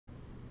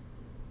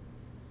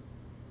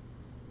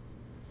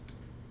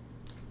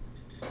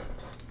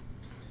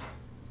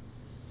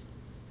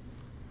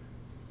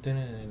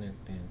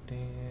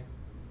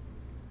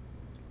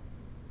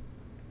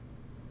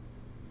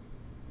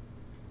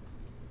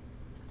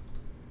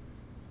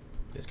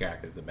This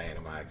character's the bane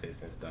of my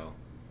existence, though.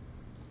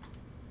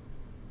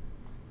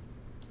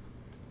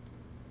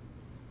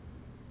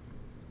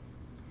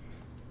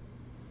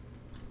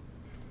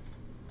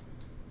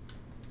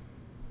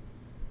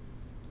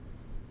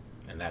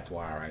 And that's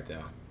why right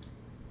there.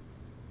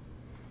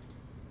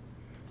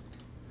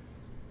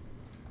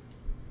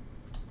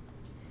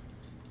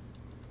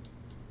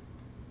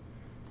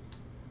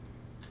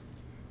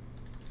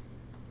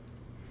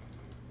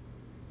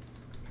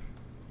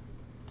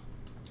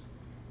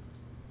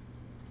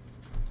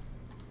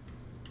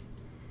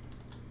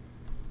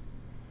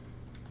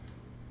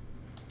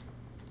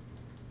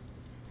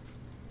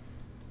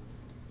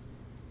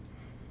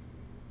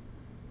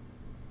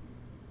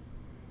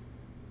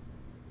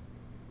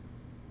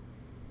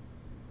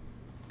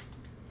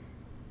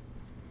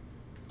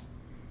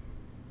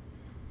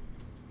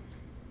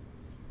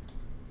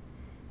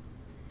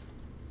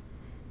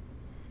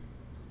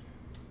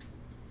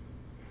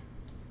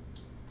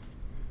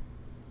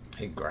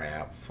 He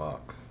grabbed,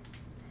 fuck.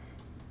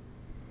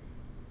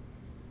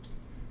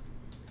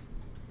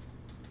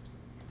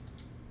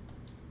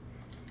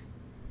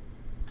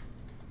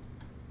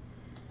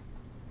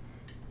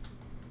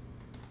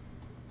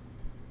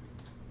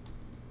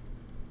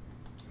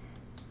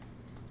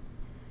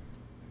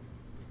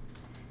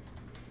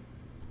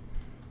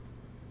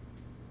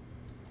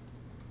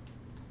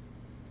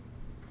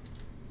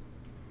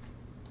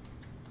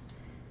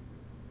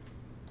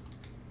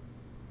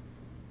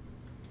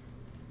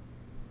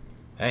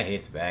 That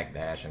hits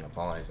backdashing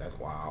opponents, that's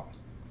wild.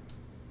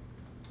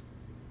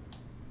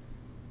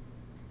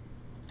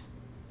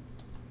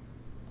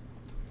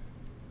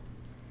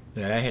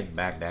 Yeah, that hits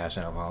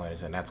backdashing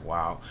opponents, and that's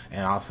wild.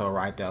 And also,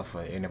 right there,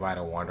 for anybody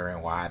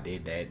wondering why I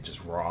did that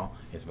just raw,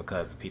 is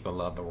because people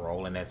love the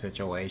roll in that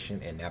situation,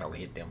 and that'll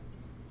hit them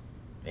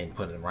and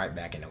put them right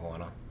back in the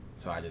corner.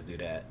 So I just do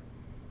that.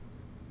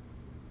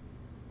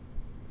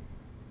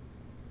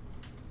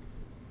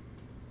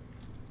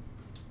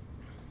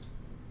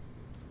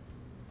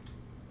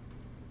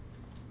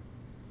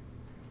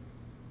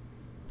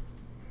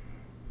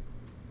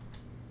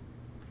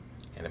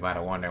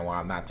 Anybody wondering why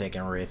I'm not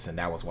taking risks, and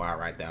that was why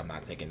right there I'm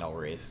not taking no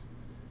risks,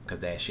 because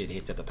that shit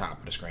hits at the top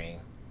of the screen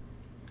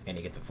and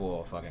he gets a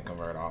full fucking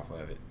convert off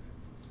of it.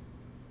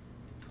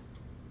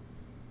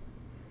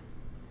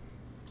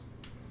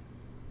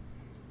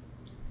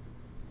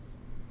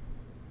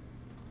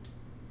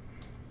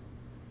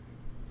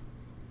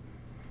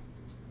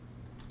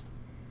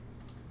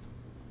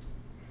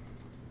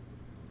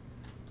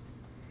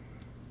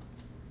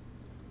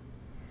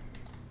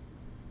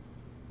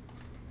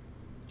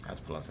 That's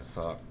plus as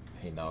fuck.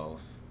 He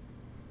knows.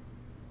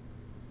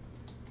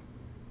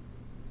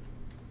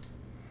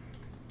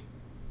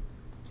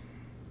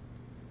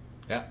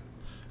 Yep.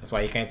 That's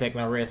why you can't take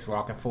no risk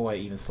walking forward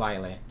even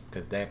slightly,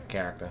 because that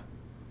character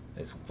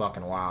is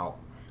fucking wild.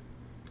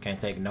 Can't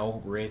take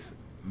no risk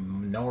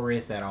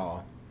at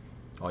all.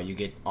 Or you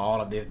get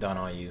all of this done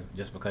on you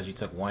just because you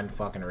took one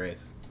fucking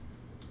risk.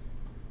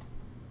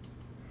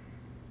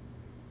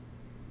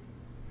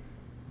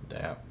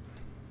 Yep.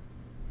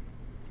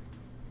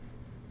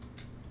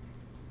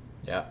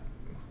 Yep.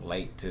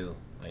 Late too.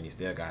 And he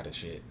still got his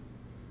shit.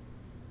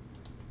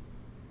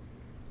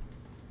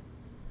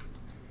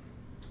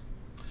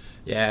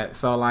 Yeah,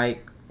 so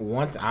like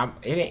once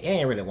it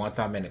ain't really one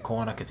time in the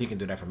corner because he can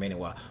do that from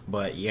anywhere.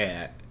 But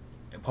yeah,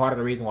 part of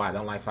the reason why I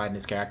don't like fighting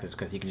this character is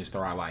because he can just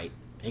throw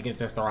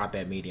out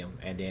that medium,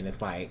 and then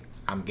it's like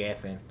I'm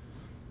guessing.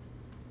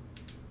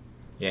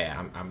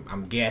 Yeah,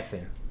 I'm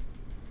guessing.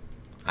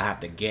 I have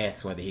to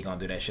guess whether he gonna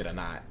do that shit or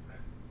not,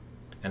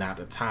 and I have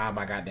to time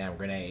my goddamn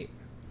grenade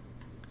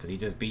because he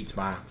just beats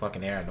my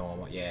fucking air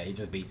normal. Yeah, he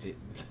just beats it.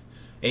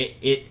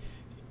 It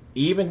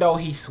even though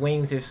he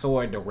swings his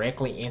sword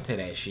directly into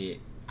that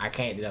shit, I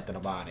can't do nothing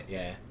about it.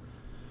 Yeah.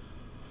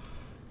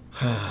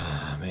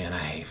 Man, I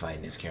hate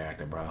fighting this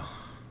character, bro.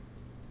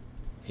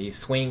 He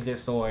swings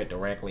his sword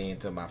directly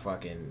into my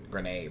fucking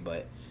grenade,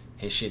 but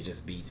his shit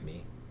just beats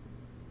me.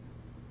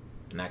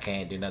 And I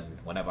can't do nothing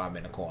whenever I'm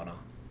in the corner.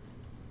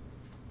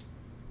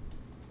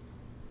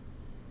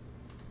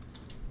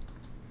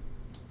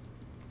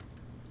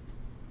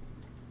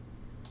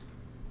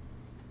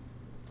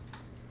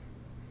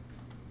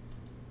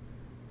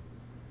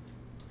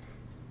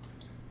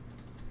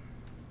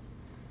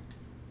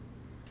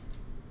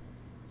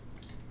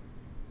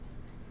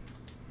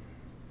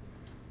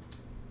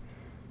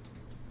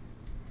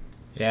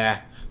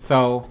 Yeah,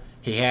 so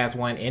he has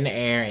one in the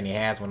air and he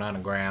has one on the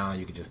ground.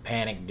 You can just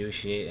panic, do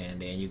shit,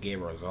 and then you get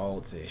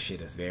results. This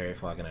shit is very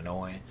fucking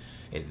annoying.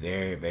 It's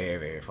very, very,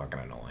 very fucking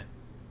annoying.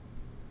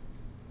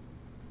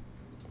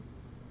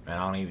 And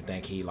I don't even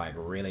think he like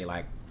really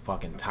like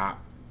fucking top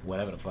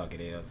whatever the fuck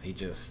it is. He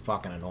just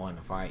fucking annoying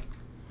to fight.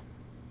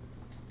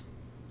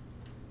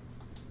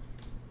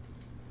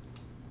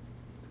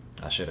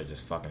 I should have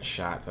just fucking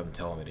shot. Something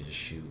telling me to just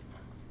shoot.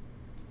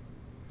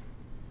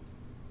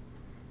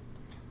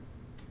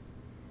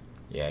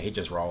 Yeah, he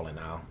just rolling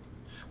now.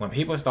 When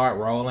people start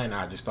rolling,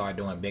 I just start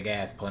doing big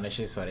ass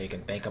punishes so they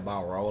can think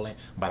about rolling.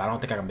 But I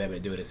don't think I can be able to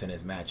do this in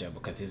this matchup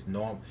because his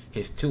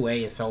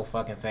 2A is so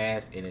fucking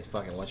fast and his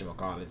fucking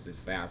whatchamacallit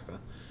is faster.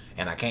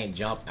 And I can't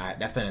jump.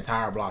 That's an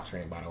entire block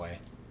screen, by the way.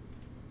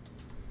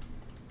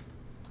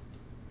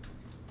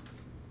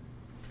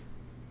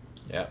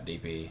 Yep,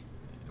 DP.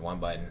 One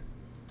button.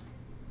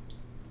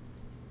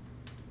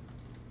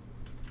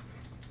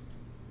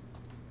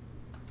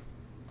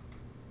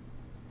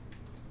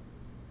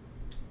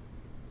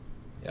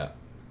 Yep.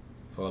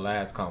 For the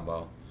last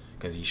combo.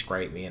 Because he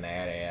scraped me in the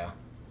air.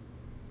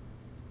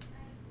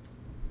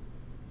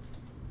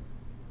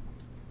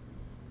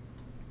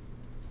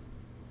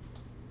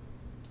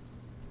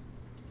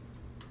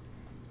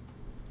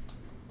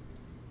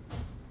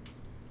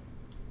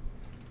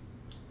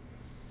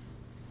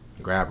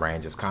 Grab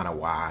range is kind of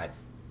wide.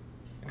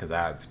 Because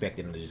I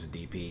expected him to just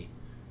DP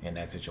in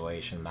that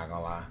situation, not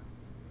gonna lie.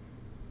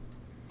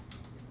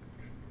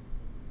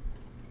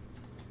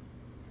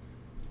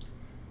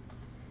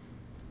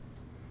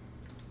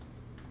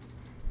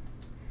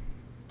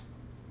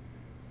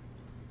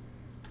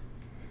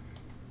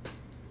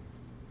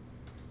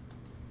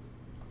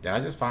 Did I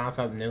just find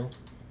something new?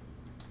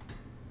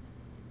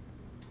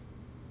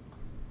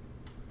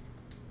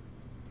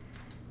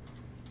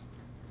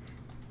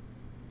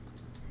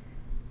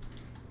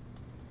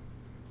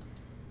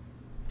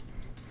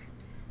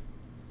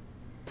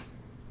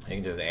 You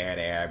can just air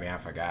to air. I mean, I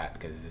forgot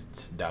because it's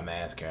just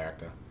dumbass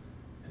character.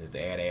 It's just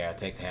air to air. It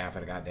takes half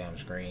of the goddamn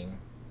screen.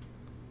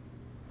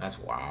 That's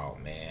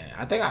wild, man.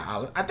 I think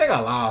I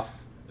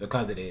lost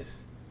because of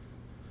this.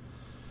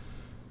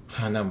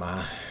 Never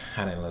mind.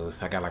 I didn't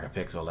lose. I got like a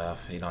pixel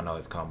left. You don't know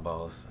his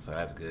combos, so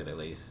that's good at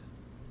least.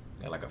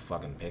 Got like a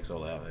fucking pixel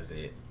left. That's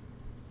it.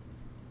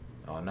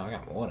 Oh no, I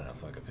got more than a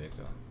fucking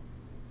pixel.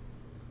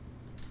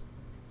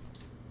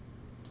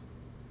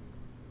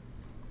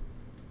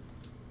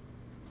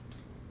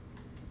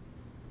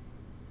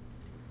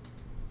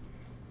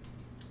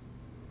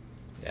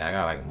 Yeah, I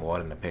got like more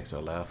than a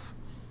pixel left.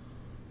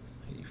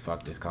 You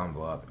fucked this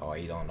combo up, or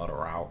you don't know the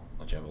route,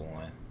 whichever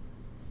one.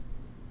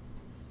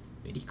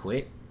 Did he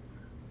quit?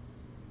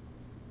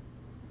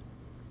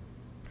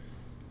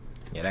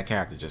 Yeah, that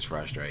character just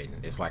frustrating.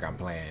 It's like I'm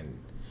playing.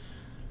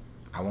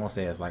 I won't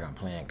say it's like I'm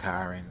playing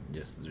Kyron,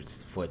 just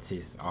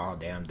footsies all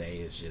damn day.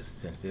 It's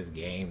just since this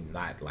game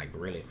not like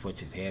really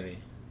footsies heavy,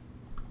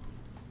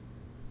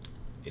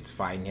 it's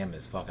fighting him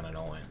is fucking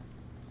annoying.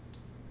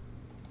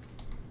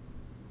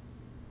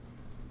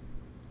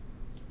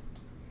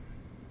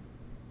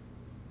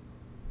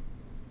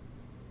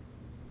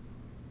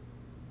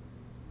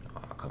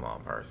 Oh, come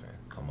on, person.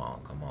 Come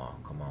on, come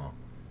on, come on.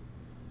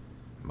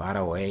 By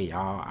the way,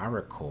 y'all, I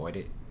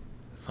recorded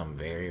some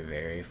very,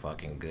 very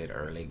fucking good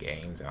early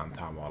games. And I'm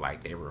talking about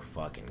like they were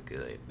fucking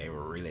good. They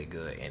were really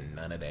good and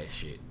none of that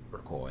shit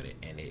recorded.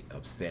 And it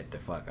upset the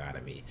fuck out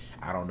of me.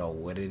 I don't know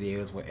what it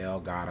is with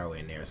Elgato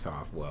and their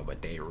software,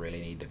 but they really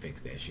need to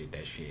fix that shit.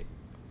 That shit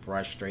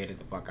frustrated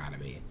the fuck out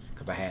of me.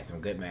 Because I had some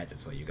good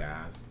matches for you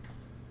guys.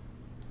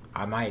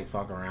 I might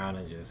fuck around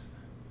and just...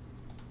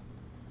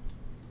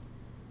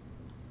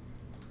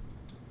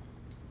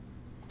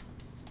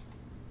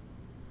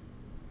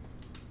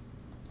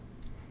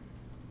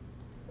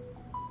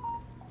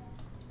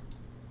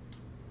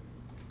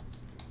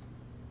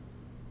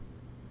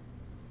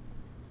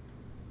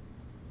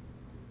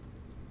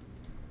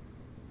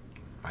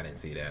 I didn't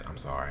see that. I'm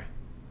sorry.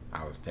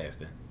 I was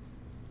testing.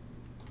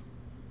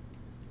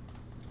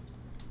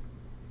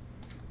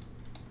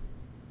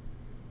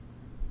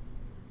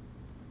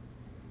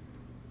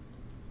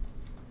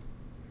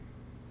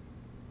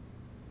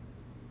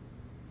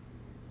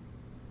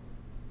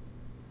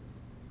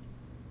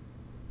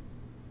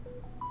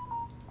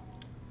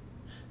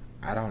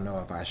 I don't know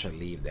if I should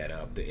leave that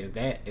up. Is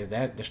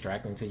that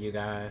distracting to you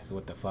guys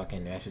with the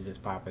fucking messages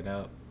popping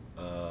up?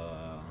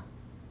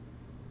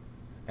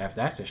 If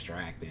that's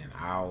distracting,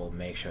 I'll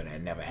make sure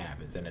that never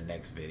happens in the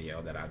next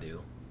video that I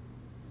do.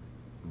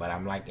 But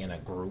I'm like in a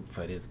group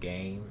for this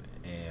game,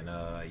 and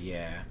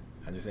yeah,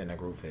 I'm just in a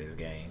group for this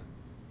game.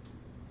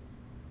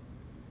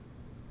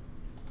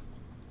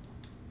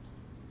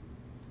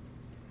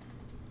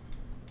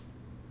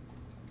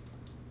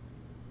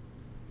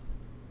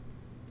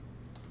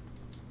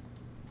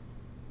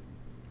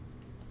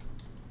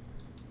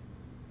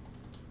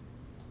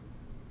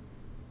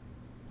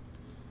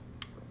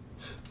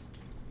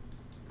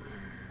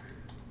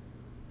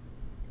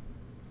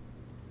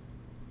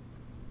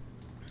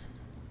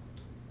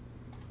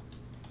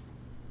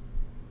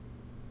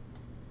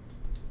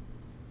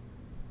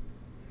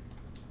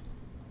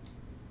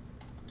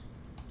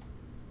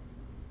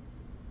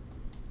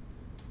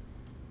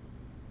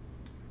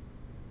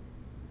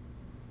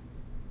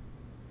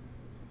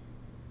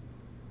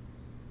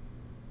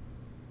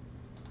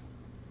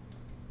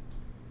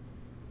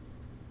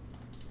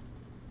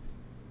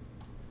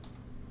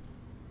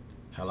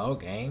 Hello,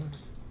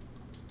 games?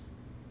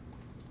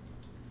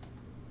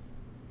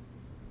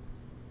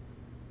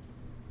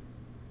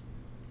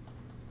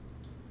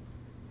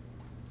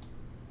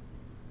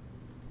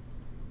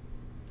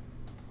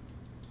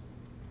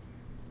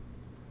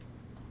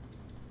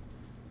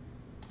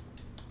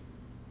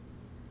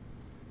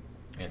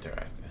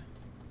 Interesting.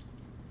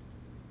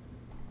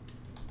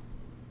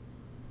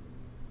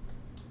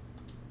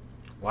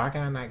 Why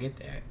can I not get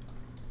that?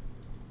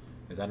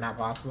 Is that not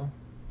possible?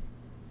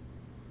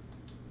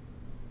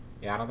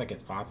 Yeah, I don't think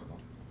it's possible.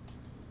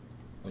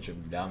 Which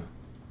would be dumb.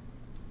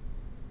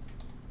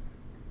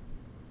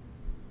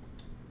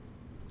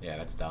 Yeah,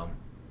 that's dumb.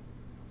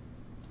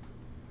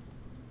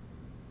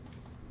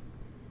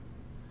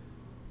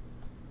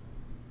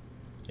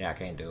 Yeah, I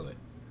can't do it.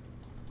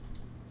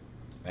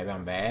 Maybe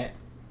I'm bad?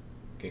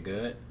 Get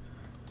good?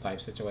 Type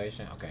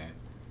situation? Okay.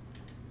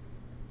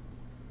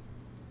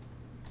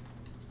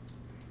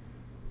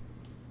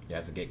 Yeah,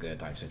 it's a get good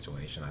type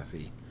situation, I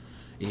see.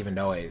 Even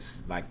though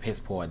it's like piss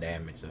poor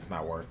damage, that's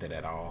not worth it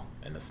at all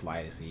in the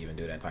slightest to even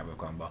do that type of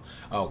combo.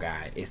 Oh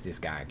god, it's this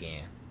guy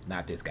again.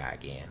 Not this guy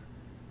again.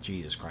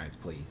 Jesus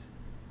Christ, please.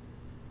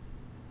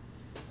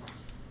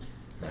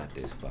 Not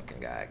this fucking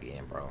guy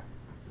again, bro.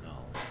 No.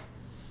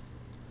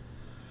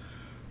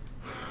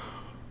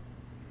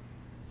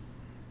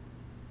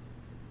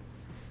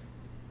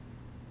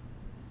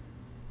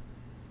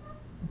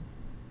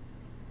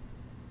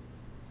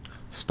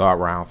 Start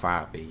round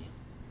 5B.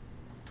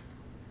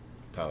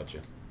 Told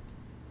you.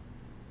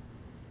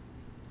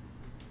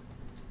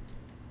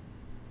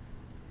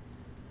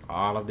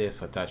 All of this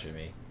for touching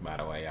me, by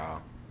the way,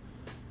 y'all.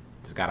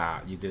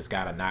 You just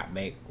gotta not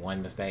make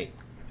one mistake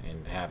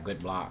and have good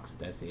blocks.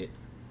 That's it.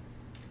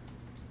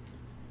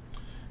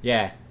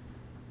 Yeah.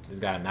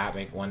 Just gotta not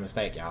make one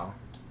mistake, y'all.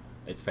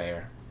 It's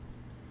fair.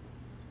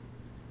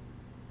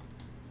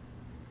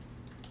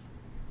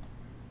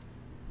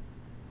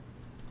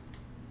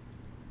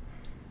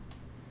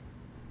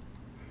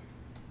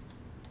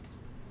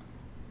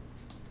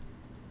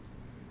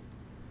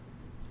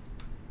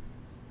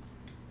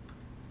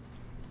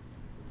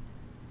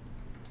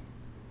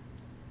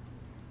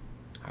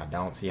 I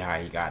don't see how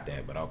he got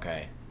that, but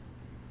okay.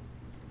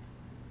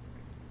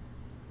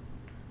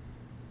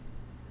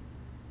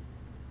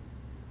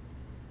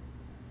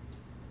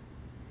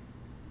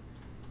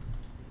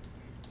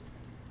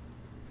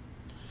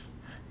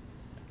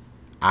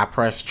 I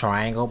pressed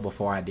triangle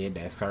before I did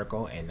that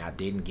circle, and I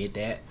didn't get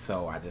that,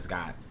 so I just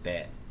got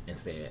that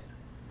instead.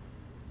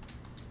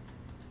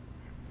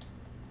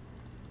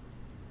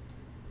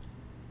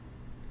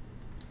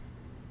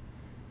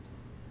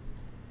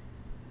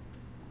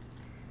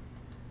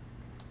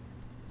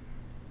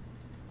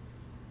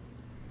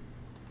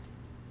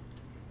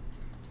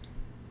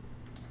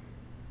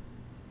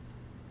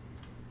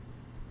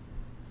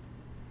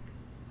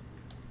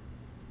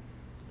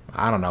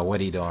 I don't know what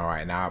he doing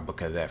right now,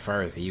 because at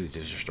first he was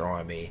just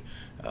destroying me.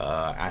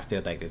 I still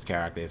think this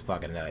character is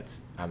fucking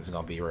nuts. I'm just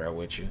gonna be real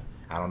with you.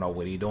 I don't know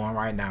what he doing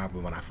right now,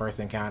 but when I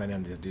first encountered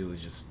him, this dude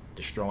was just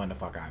destroying the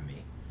fuck out of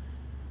me.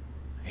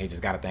 He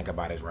just got to think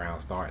about his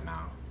round start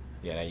now.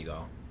 Yeah, there you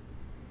go.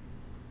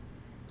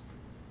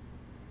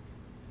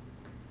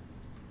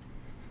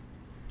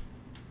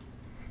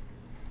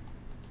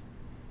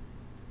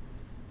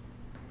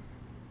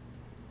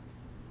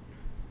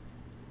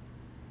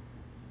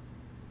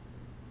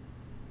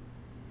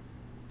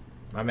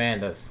 My man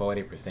does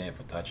 40%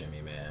 for touching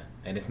me, man.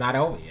 And it's not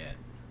over yet.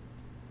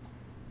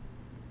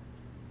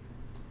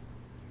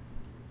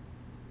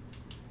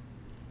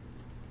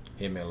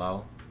 Hit me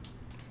low.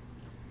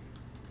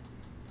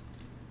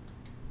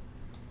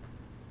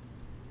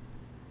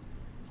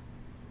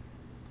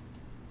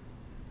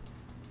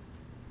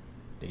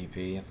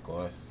 DP, of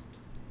course.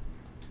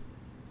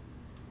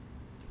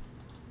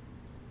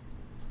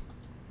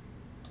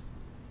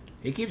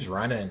 He keeps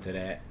running into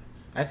that.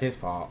 That's his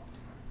fault.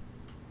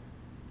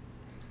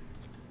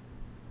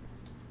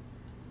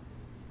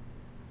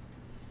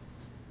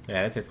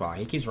 Yeah, that's his fault.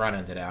 He keeps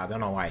running into that. I don't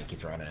know why he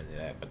keeps running into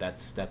that, but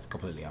that's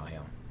completely on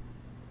him.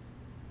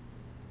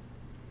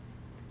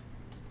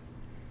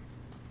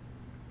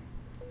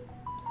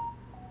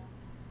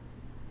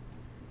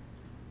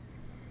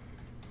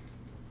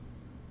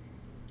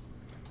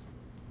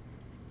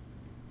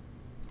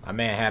 My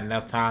man had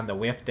enough time to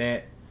whiff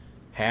that,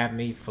 have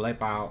me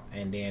flip out,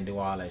 and then do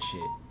all that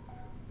shit.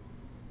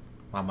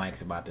 My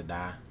mic's about to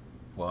die.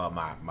 Well,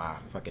 my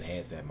fucking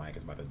headset mic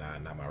is about to die,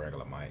 not my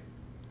regular mic.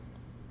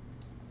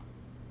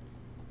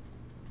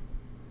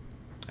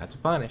 That's a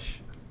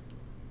punish.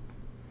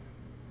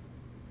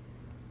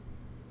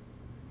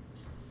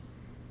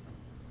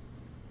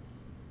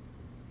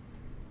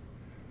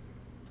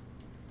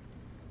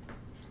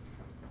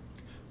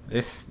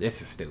 This is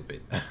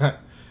stupid.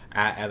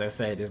 As I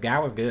said, this guy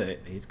was good.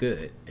 He's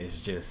good.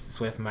 It's just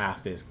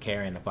Swiftmaster is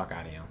carrying the fuck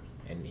out of him,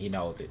 and he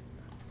knows it.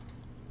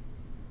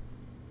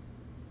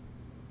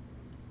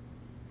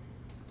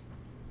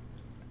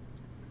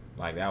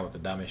 Like, that was the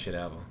dumbest shit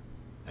ever.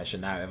 That should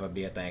not ever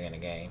be a thing in the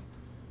game.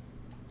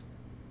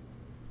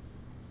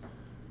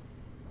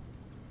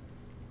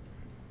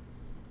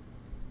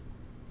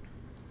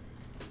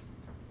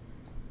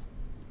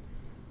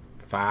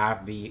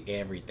 5B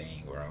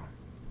everything, bro.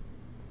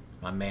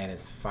 My man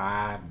is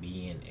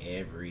 5B in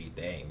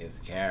everything. This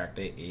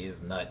character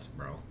is nuts,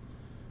 bro.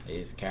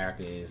 His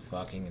character is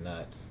fucking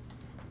nuts.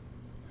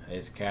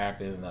 His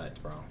character is nuts,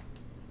 bro.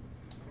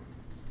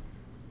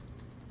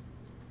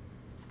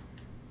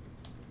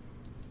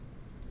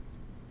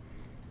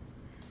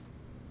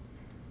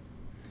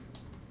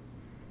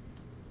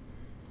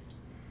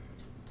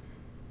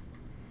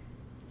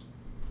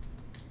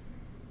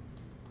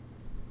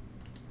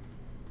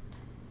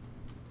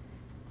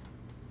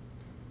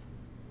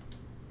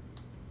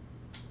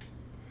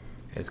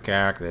 This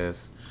character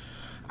is...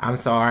 I'm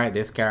sorry,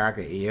 this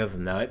character is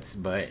nuts,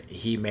 but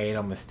he made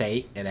a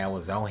mistake, and that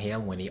was on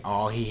him when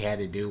all he had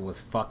to do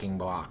was fucking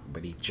block.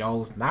 But he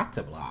chose not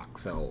to block,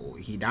 so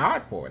he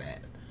died for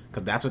that.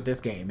 Because that's what this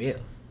game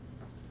is.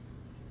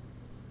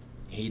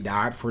 He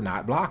died for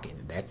not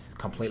blocking. That's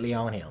completely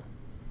on him.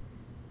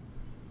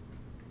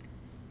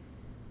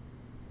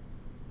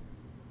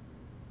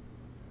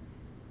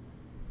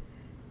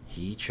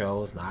 He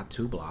chose not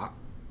to block,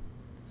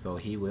 so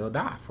he will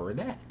die for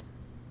that.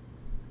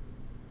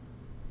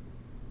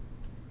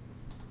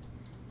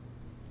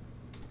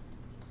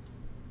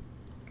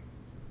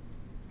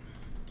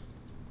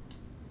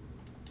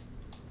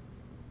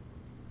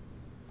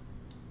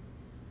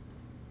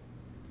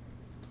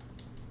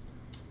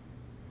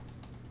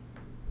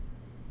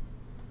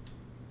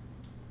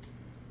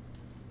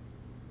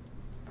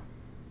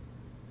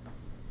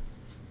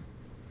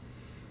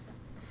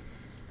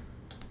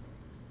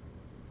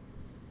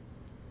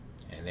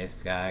 And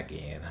this guy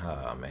again,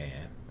 oh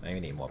man, we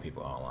need more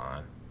people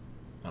online.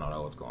 I don't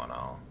know what's going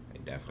on. We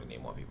definitely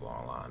need more people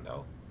online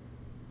though.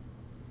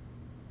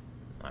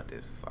 Not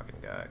this fucking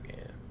guy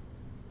again.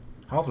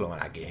 Hopefully when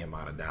I get him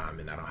out of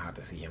diamond, I don't have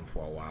to see him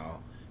for a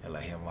while and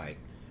let him like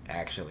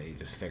actually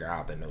just figure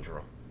out the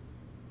neutral.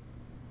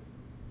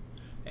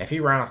 If he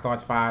round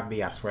starts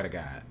 5B, I swear to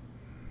God.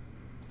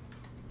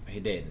 He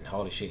didn't.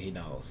 Holy shit, he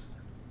knows.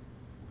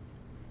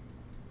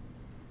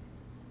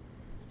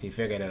 He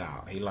figured it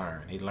out. He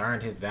learned. He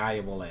learned his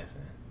valuable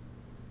lesson.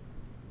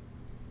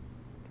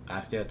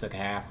 I still took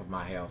half of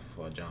my health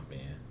for a jump in.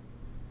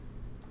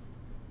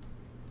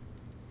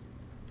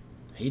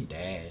 He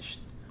dashed.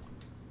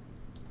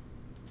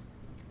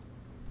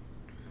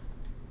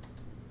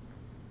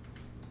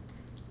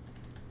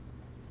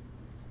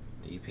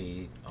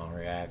 DP on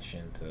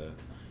reaction to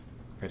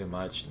pretty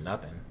much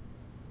nothing.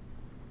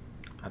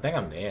 I think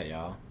I'm dead,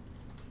 y'all.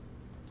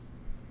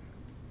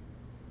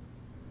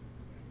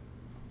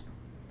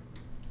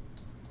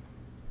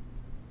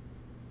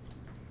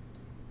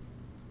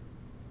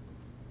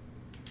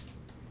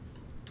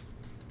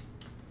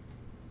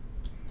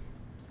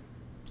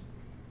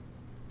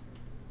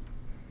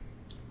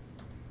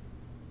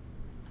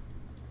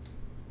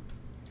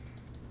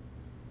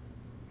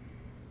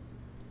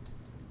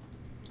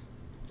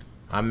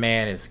 My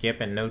man is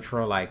skipping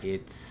neutral like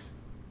it's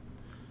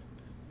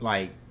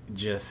like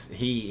just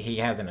he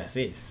has an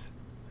assist.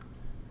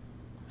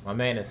 My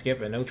man is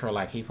skipping neutral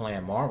like he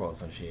playing Marvel or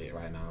some shit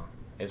right now.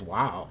 It's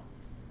wild.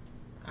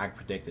 I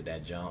predicted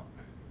that jump.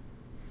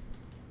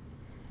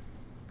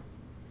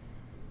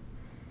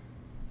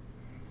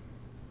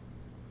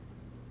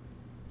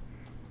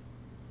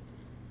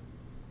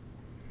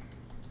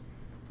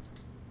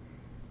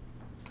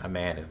 My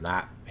man is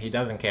not, he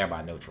doesn't care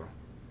about neutral.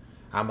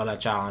 I'm gonna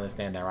let y'all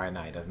understand that right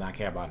now. He does not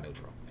care about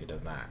neutral. He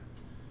does not.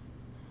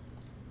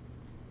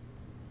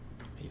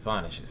 He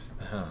punishes.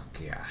 Oh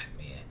God,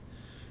 man.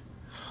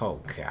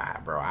 Oh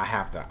God, bro. I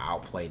have to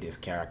outplay this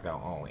character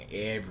on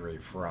every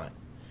front.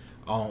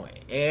 On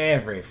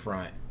every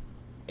front.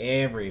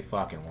 Every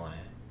fucking one.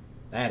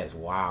 That is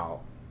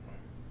wild.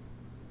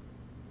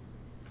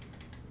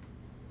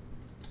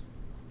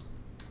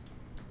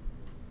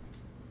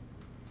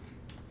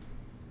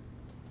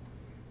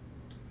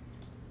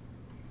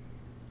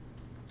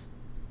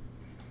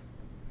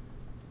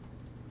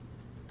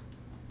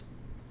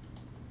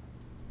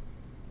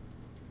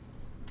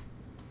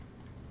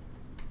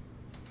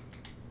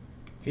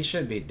 He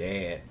should be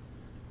dead.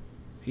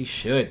 He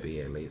should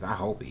be, at least. I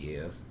hope he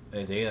is.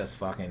 It is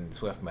fucking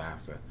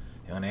Swiftmaster.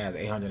 He only has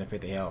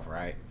 850 health,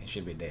 right? He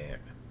should be dead.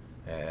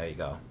 Yeah, there you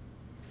go.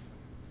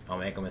 Don't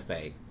make a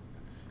mistake.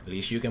 At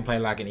least you can play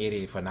like an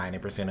idiot for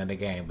 90% of the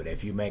game, but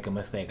if you make a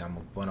mistake,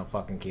 I'm gonna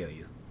fucking kill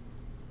you.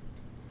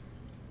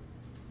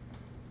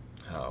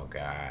 Oh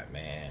God,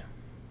 man.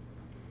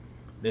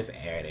 This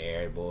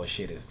air-to-air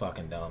bullshit is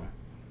fucking dumb.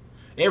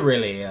 It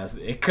really is.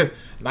 It could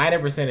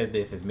 90% of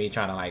this is me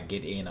trying to like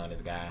get in on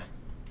this guy.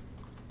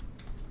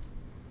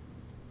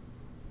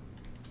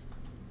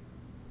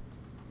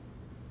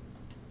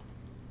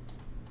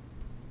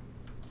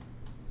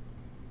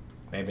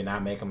 Maybe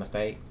not make a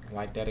mistake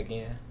like that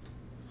again.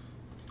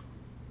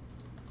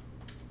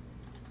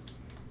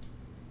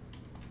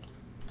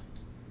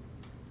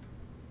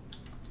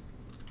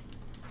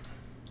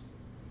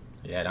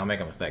 Yeah, don't make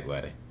a mistake,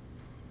 buddy.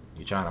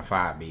 You trying to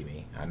 5-beat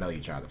me. I know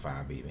you tried to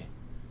 5-beat me.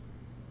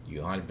 You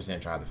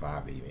 100% tried to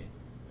 5-beat me.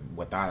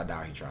 Without a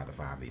doubt, he tried to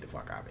 5-beat the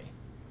fuck out of me.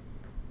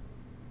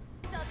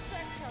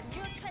 Attract a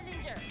new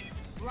challenger.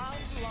 Round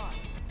 1.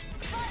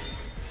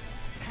 Fight!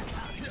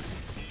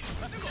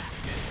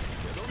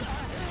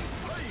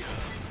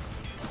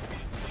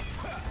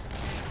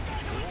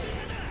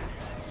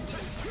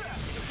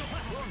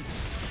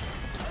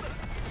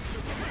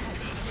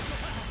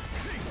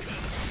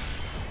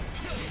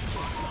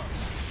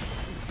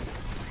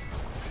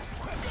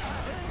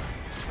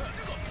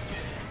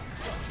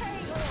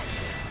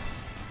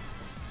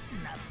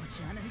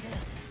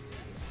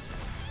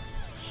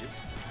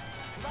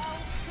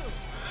 Round 2.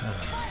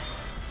 Fight!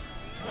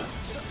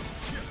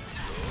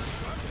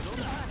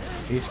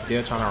 He's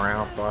still trying to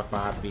round start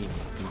 5B. He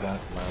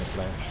won't learn his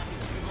lesson.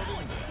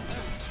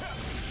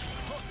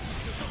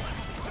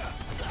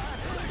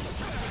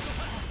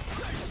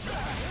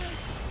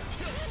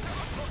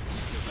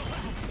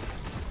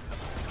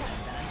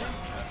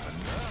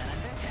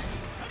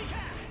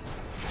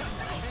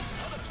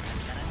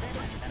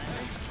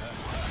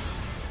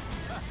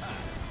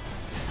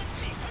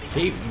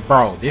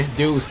 Bro, this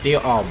dude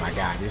still, oh my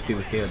god, this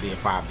dude still did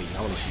 5B.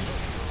 Holy shit.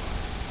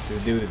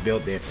 This dude is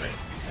built different.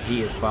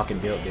 He is fucking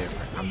built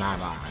different. I'm not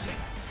lying.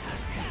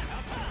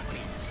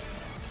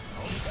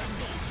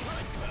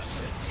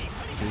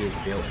 He is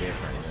built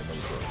different in the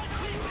neutral.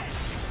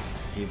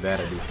 He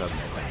better do something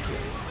that's gonna kill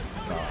him.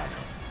 That's all I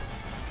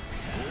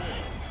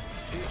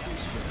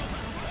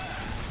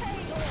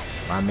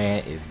know. My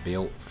man is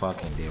built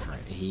fucking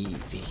different.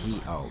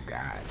 Oh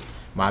god.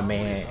 My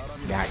man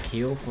got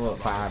killed for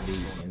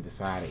 5B and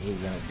decided he's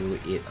gonna do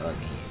it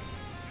again.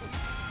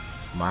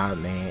 My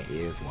man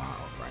is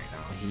wild right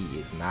now. He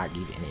is not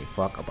giving a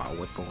fuck about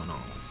what's going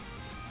on.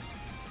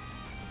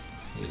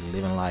 He's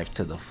living life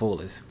to the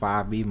fullest.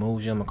 5B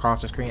moves him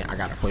across the screen. I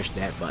gotta push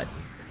that button.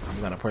 I'm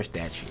gonna push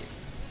that shit.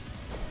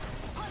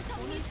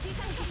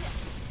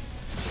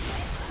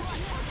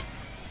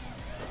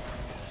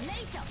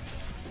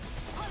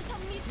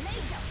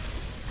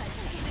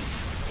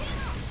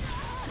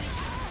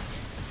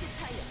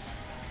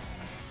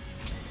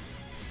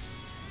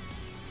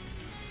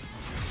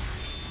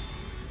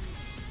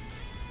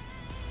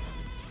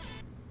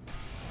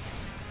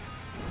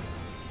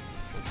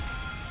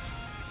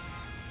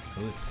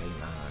 Who's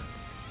K9?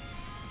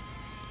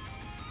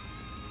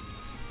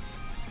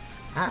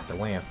 I have to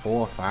win 4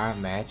 or 5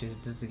 matches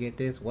just to get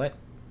this? What?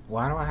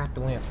 Why do I have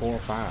to win 4 or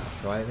 5?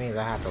 So that means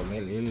I have to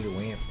literally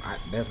win.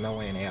 There's no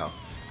way in hell.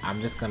 I'm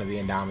just gonna be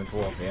in Diamond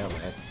 4 forever.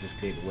 That's just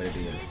what it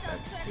is.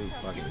 That's too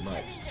fucking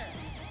much.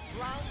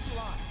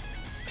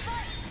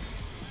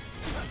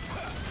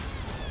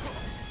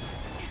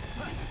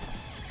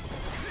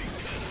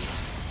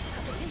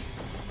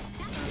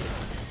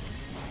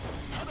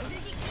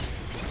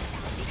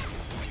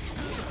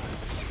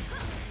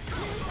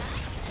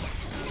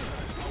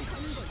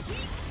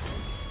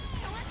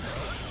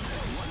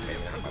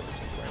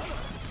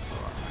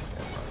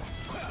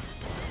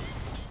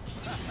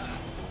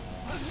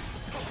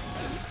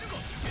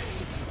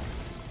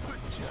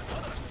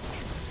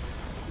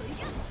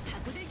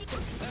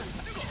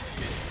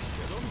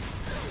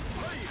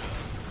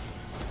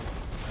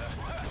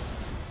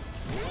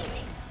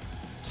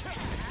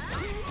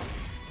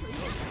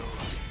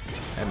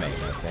 That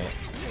makes no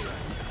sense.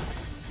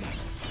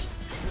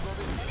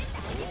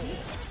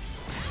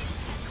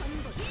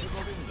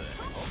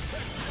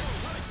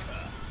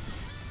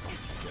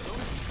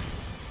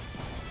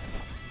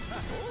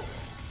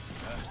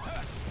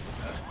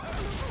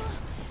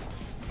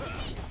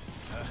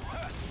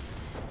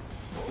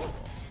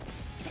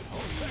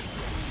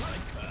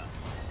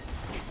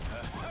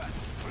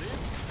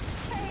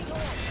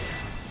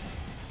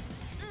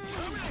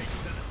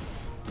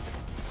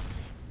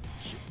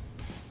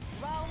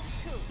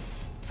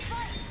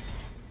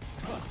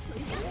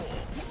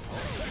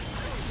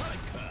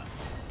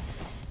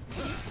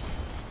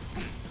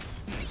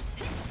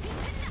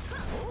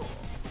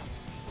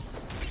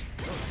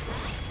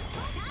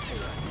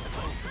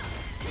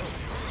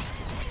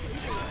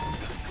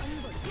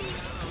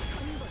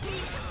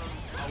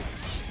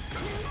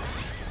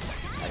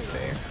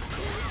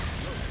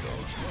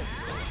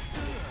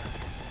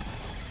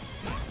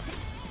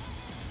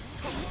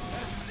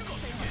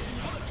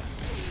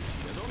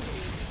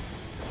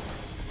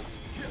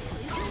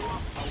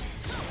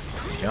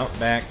 Jump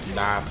back,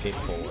 dive, kick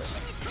forward.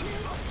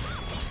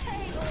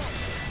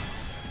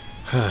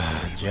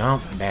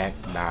 Jump back,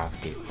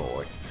 dive, kick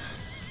forward.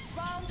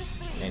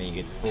 And he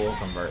gets full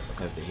convert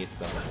because the hit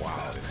stuff is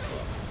wild as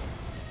fuck.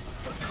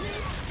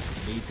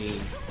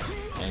 DP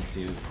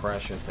into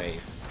pressure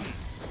safe.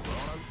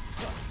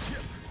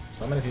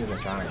 So many people are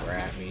trying to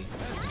grab me.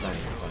 It's not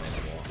even fun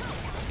anymore.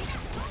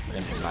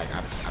 And like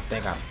I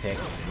think I've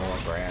taken more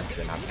grabs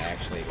than I've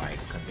actually like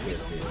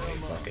consistently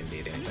fucking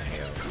did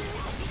anything else.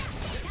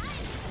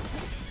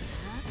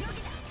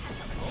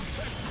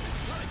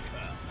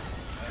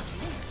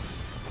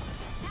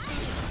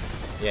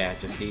 Yeah,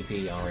 just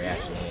DP on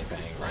reaction to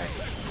anything, right?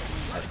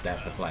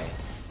 That's the play.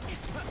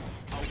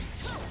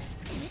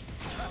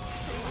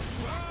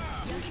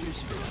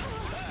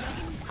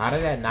 How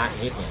did that not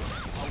hit me?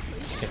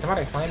 Can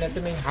somebody explain that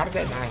to me? How did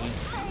that not hit me?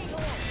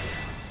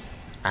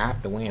 I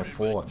have to win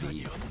 4 of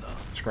these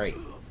straight.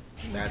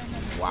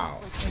 That's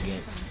wild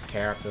against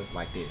characters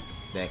like this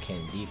that can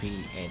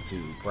DP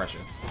into pressure.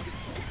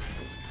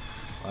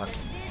 Fucking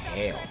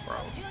hell, bro.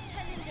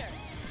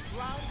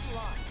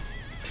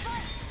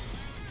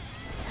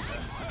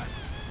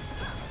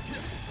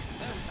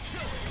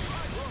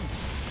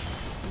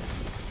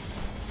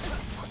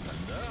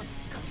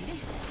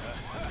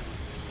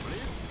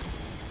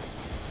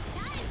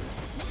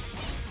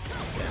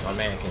 Yeah, my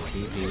man can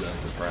DP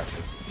into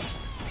pressure.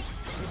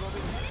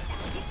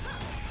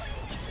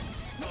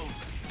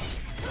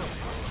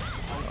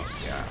 Oh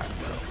god,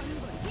 bro.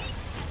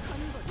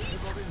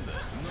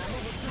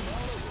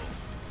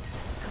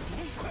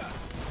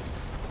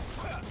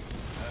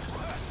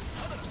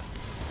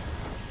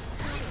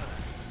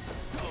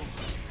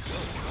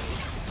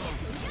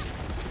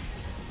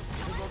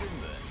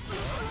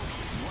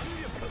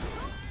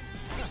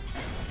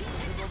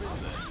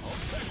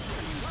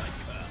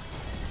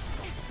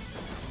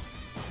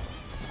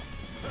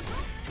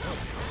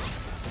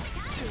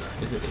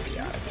 This is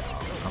idiotic, y'all.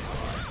 I'm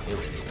sorry. It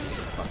really is.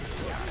 It's fucking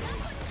idiotic.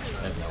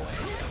 There's no way.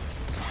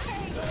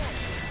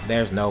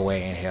 There's no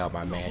way in hell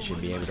my man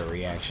should be able to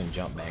reaction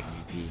jump back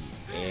DP,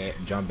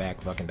 jump back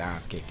fucking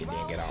dive kick, and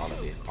then get all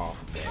of this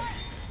off of that.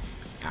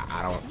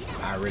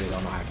 I really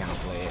don't know how to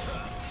counterplay it.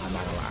 I'm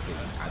not gonna lie to you.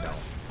 I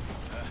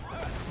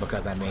don't.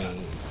 Because I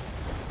mean,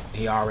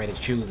 he already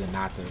choosing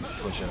not to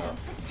push it up.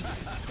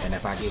 And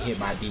if I get hit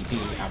by DP,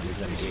 I'm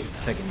just gonna get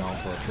taken on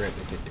for a trip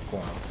into the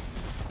corner.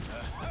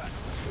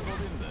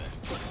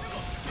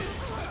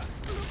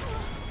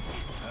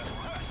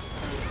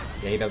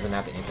 Yeah, he doesn't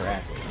have to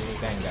interact with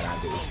anything that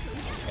I do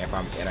if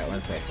I'm at an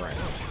unsafe range.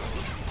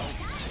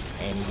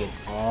 And he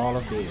gets all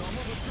of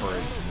this for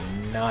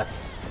nothing.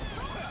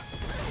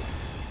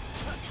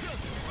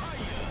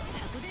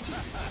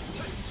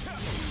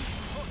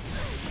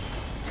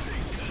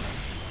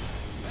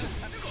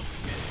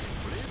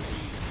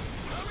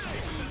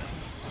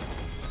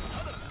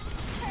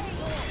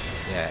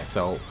 Yeah,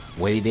 so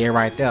what he did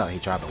right there, he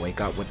tried to wake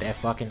up with that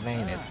fucking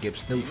thing that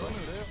skips neutral.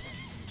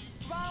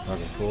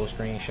 Fucking full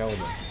screen shoulder.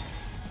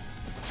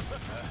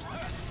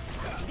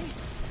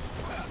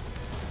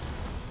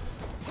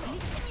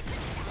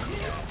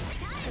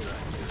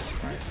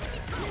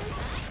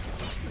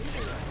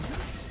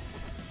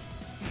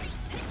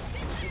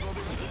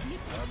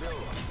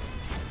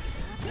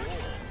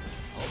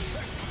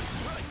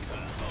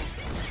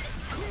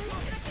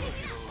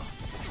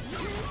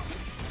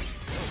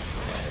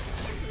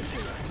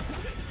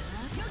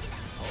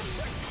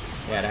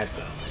 Yeah, that's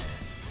good.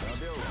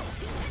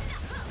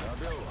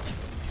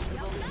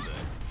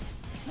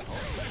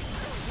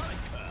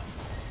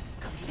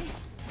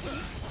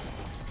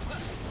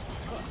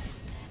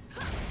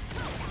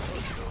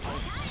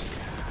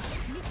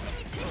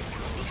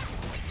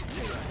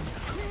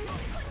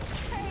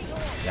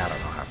 Y'all don't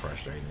know how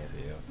frustrating this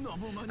is.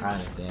 I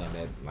understand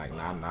that, like,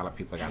 not a lot of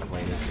people gotta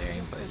play this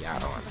game, but y'all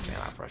don't understand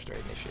how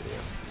frustrating this shit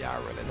is.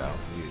 Y'all really don't.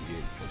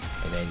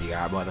 And then you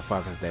got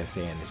motherfuckers that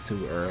saying it's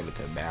too early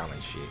to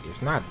balance shit.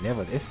 It's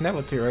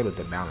never too early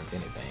to balance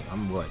anything.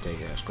 I'm going to tell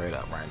you that straight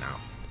up right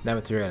now.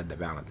 Never too early to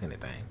balance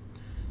anything.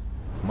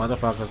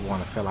 Motherfuckers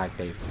want to feel like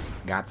they've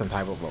got some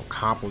type of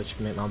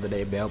accomplishment under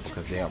their belt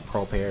because they're a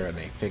pro player and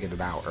they figured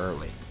it out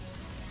early,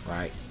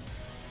 right?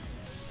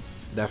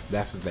 That's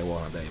what they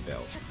want under their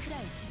belt.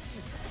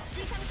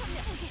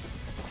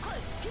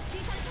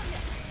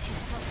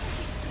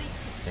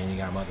 Then you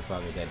got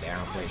motherfuckers that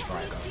downplay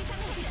striker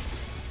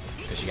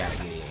because you gotta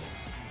get in.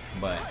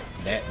 But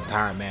that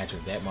entire match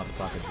was that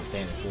motherfucker just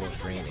standing full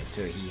screen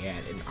until he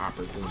had an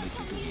opportunity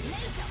to get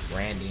in.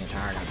 Ran the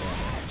entire goddamn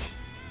match.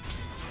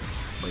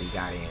 But he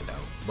got in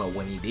though. But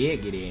when he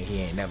did get in,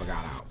 he ain't never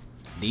got out.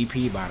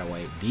 DP by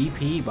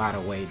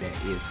the way,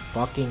 that is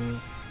fucking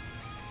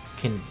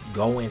can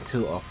go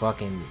into a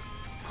fucking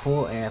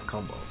full ass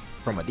combo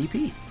from a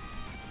DP.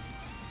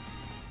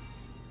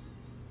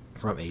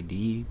 From a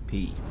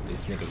DP.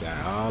 This nigga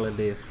got all of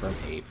this from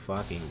a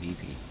fucking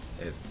DP.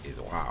 It's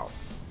wild.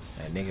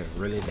 And niggas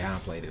really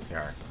downplay this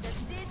character.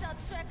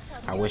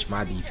 I wish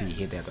my DP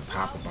hit at the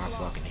top of my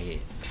fucking head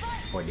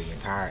for the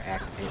entire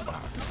active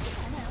hitbox.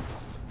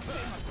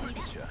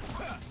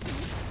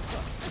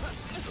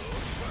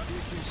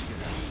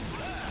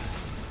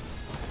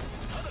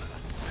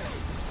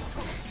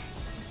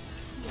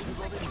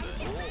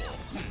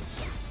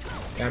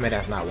 Tell me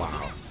that's not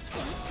wild.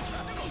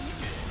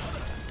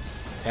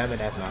 Tell me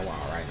that's not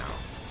wild right now.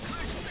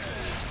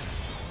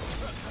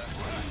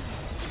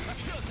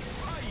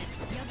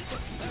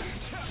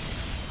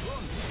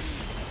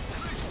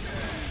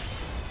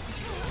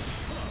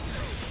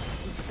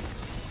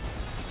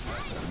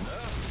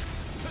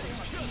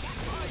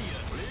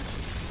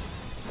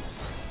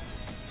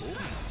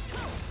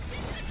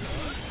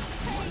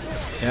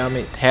 Tell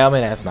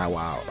me that's not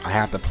wild. I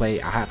have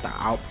to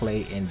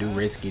outplay and do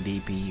risky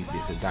DPs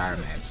this entire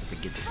match just to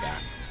get this guy.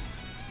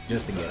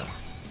 Just to get him.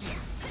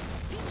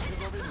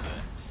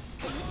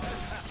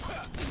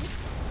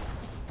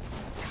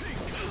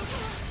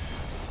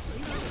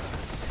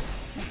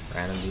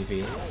 Random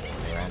DP,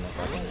 random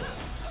fucking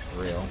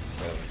real,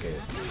 so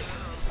good.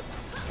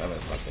 So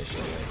let's fuck this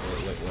shit.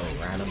 Look,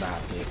 random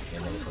dive kick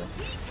in neutral.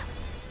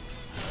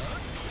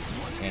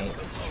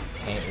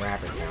 Can't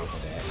rapid counter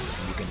that.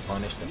 You can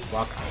punish the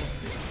fuck out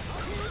of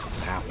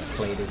it. I have to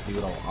play this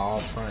dude on all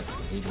fronts.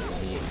 He can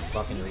be a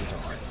fucking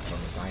retard from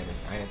the time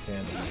I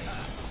understand the game.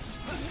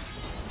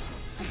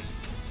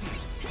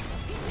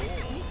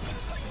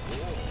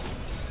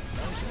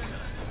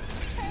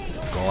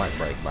 Guard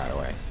break, by the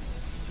way.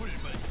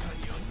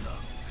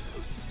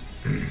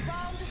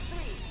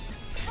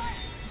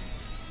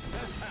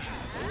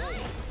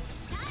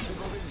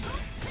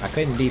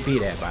 couldn't DP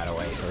that, by the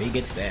way, so he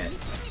gets that.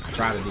 I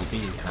try to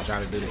DP, and I try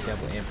to do the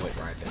simple input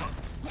right there.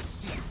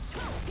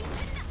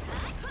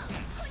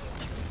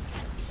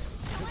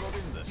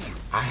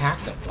 I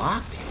have to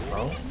block it,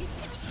 bro.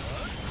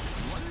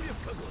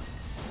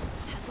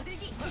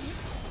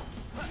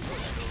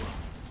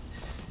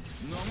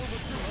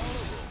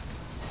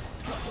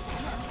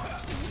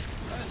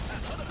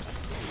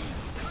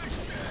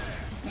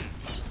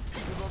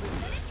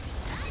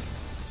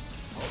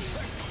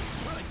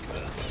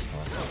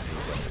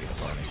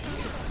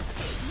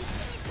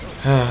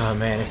 Oh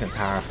man, this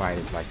entire fight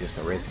is like just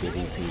a risky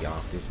DP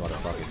off. This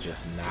motherfucker's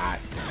just not.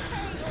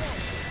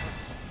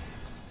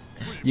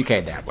 You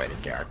can't downplay this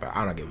character.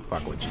 I don't give a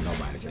fuck what you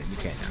nobody say. You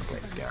can't downplay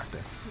this character.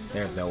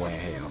 There's no way in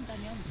hell.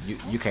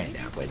 You can't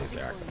downplay this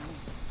character.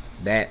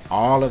 That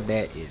all of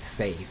that is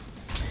safe.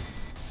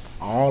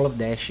 All of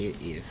that shit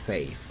is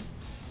safe.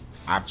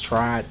 I've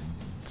tried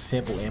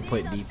simple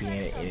input DP in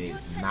it, and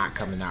it's not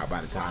coming out by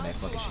the time that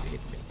fucking shit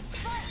hits me.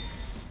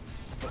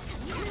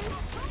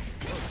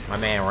 My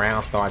man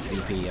round starts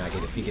DP, and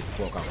if he gets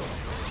full combo.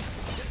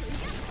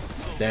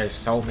 There's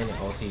so many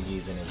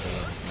OTGs in this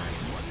game.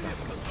 It's not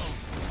even close.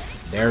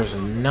 There's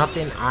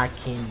nothing I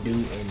can do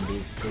in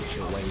this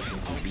situation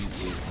to beat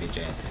this bitch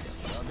ass nigga.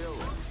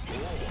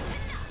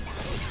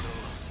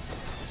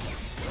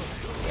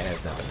 Yeah,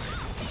 there's nothing.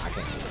 I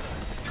can't do it.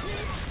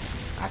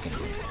 I can't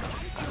do it.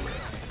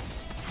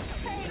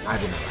 I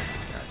do not like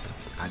this character.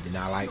 I do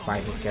not like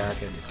fighting this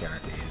character. This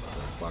character is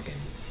for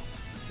fucking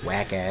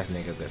whack ass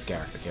niggas that's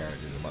characters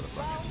in the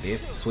motherfucker.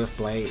 This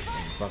Swiftblade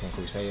and fucking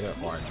Crusader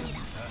are the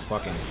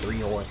fucking 3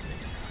 horsemen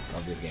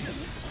of this game.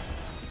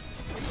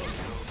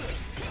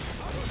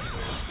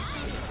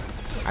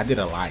 I did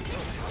a light.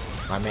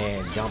 My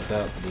man jumped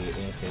up, did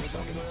instant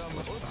fucking.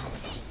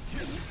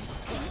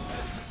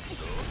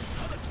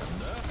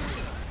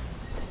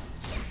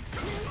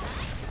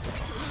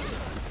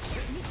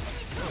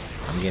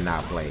 I'm getting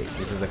outplayed.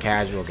 This is a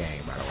casual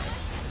game, by the way.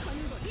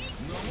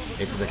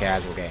 This is a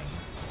casual game.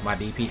 My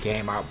DP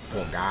came out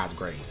for God's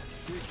grace.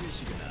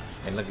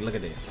 And look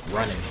at this.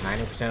 Running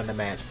 90% of the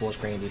match, full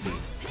screen DP.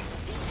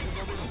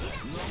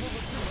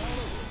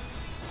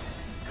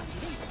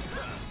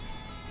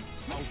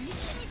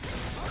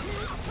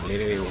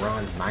 Literally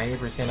runs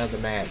 90% of the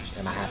match,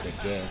 and I have to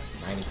guess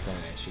 90%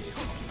 of that shit.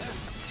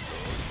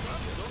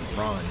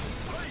 Runs.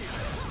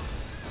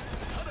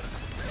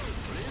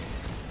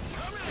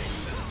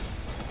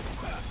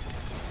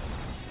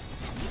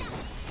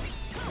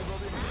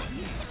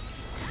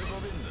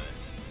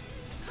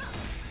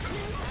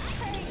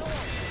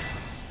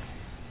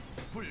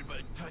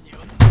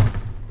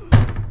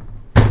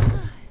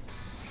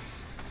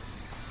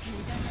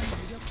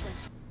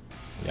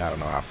 Y'all don't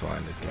know how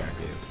fun this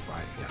character is to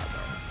fight. Y'all don't.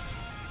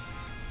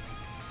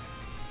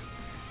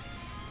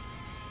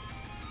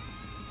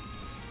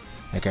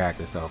 The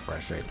character's so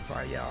frustrating to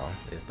fight, y'all.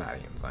 It's not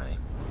even funny.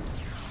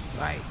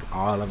 Like,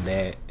 all of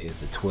that is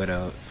the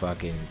Twitter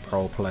fucking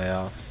pro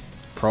player.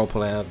 Pro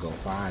players go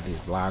find this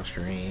block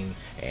string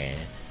and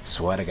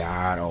swear to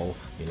God, oh,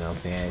 you know what I'm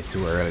saying, it's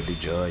too early to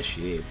judge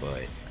shit,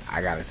 but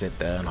I gotta sit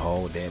there and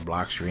hold that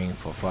block string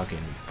for fucking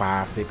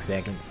 5-6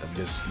 seconds of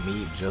just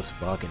me just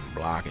fucking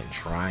blocking,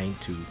 trying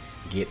to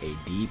get a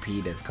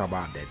DP that's come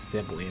out that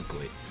simple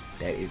input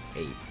that is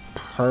a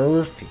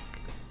perfect,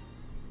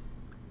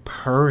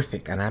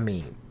 and I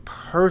mean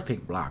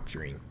perfect block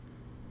string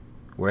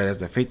where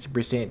there's a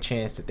 50%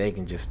 chance that they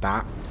can just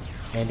stop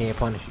and then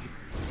punish you.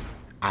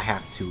 I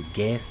have to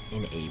guess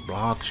in a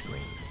block string.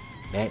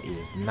 That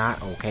is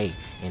not okay.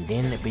 And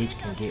then the bitch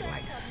can get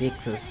like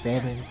 6 or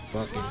 7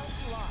 fucking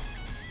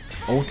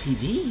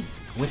OTGs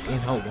within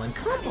her one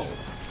combo.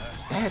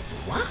 That's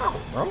wow,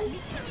 bro.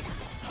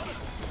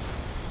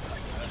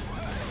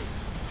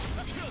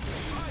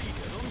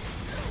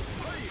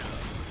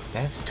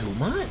 That's too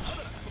much.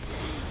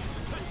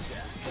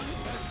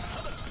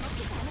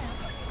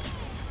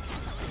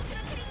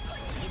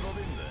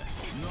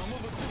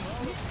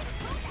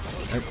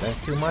 That's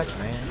too much,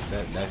 man.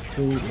 That's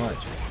too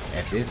much.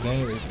 If this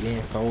game is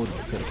being sold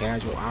to the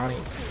casual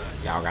audience,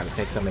 y'all gotta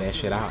take some of that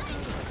shit out.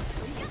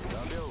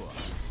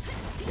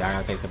 Y'all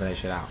gotta take some of that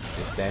shit out.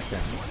 It's that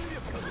simple.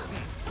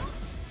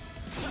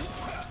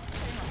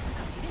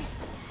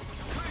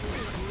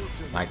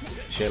 Like,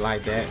 shit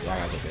like that, y'all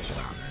gotta take that shit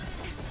out, man.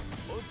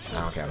 I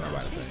don't care what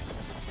nobody say.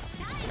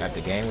 If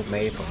the game was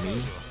made for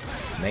me,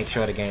 make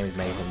sure the game is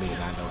made for me,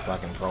 not no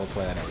fucking pro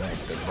player that went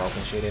the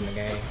broken shit in the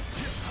game.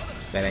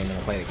 That ain't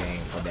gonna play the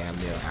game for damn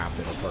near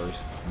after the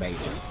first major.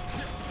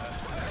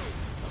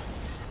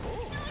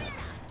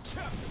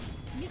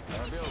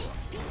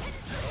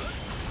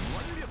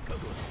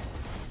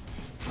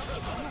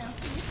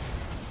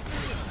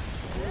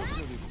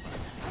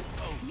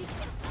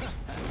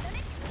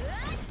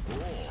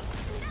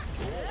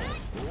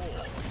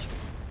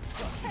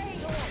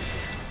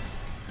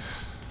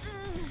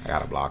 I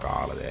gotta block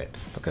all of that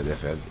because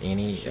if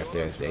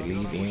they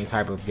leave any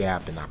type of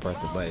gap and I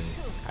press the button,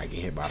 I get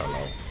hit by the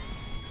low.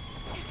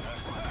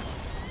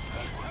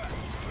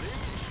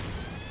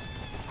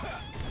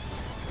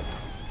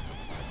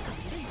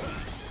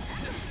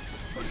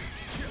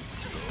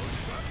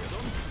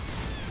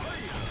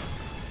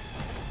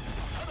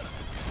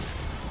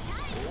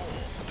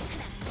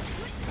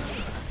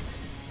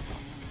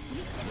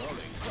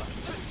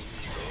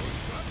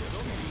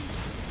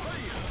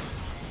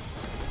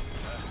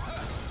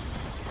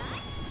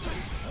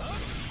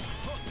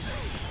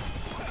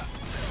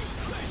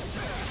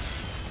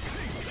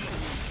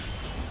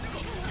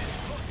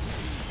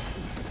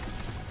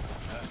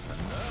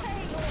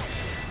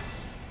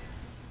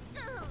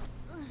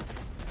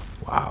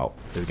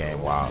 This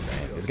game wild,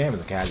 man. This game is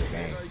a casual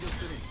game.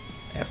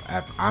 If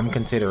I'm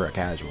considered a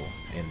casual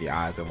in the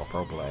eyes of a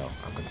pro player,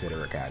 I'm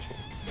considered a casual.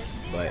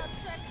 But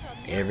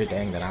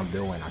everything that I'm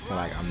doing, I feel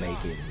like I'm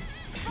making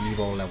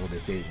Evo level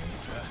decisions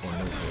in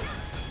neutral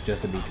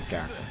just to beat this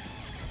character.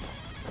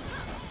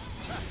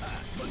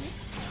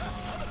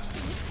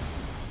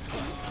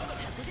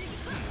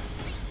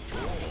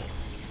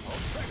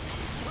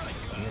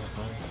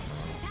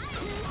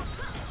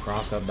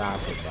 Cross up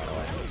dive kick, by the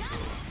way.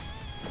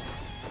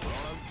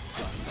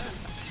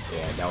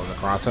 Yeah, that was a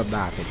cross up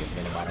dive kick, if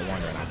anybody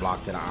wondering. I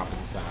blocked to the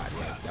opposite side.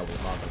 Yeah, that was a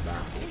cross up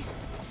dive kick.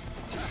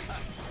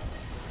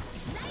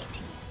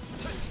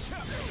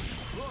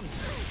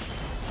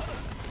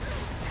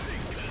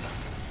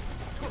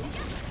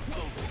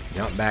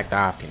 Jump back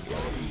dive kick, yo.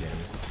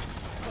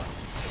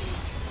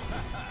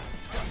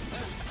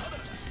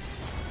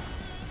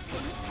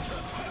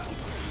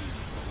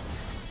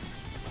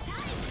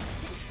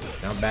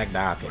 Jump back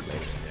dive kick, ladies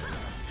and gentlemen.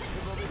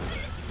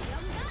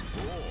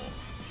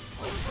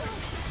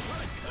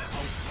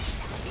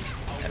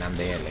 And I'm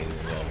dead, ladies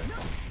and gentlemen.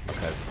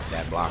 Because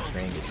that block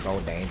string is so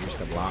dangerous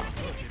to block.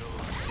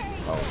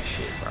 Holy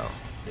shit, bro.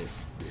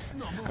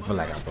 I feel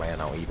like I'm playing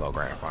on Evo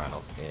Grand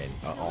Finals in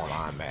an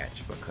online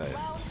match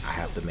because I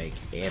have to make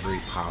every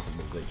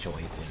possible good choice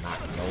and not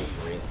no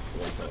risk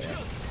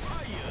whatsoever.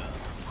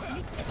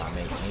 If I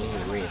make any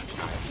risk,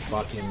 I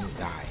fucking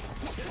die.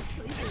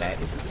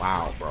 That is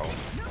wild, bro.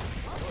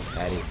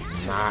 That is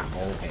not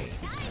okay.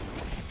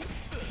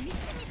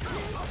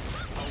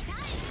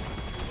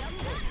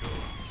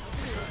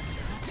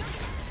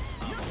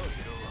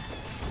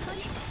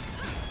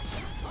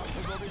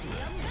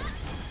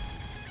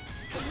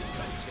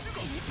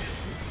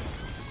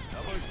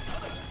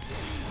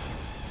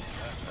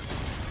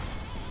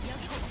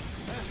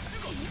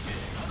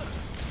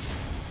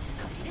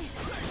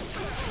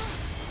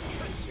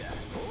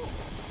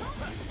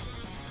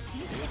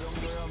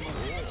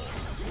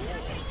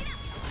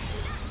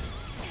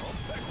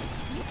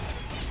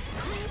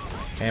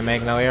 Can't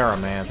make no error,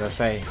 man. As I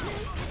say,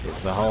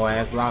 it's the whole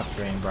ass block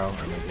string, bro.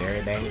 And it's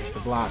very dangerous to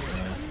block, man.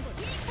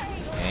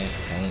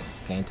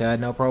 Can't tell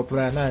no pro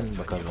player nothing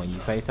because when you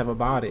say stuff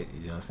about it,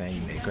 you know what I'm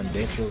saying, your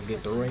credentials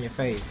get through in your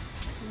face.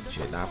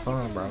 Shit not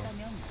fun, bro.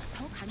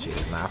 Shit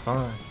is not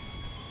fun.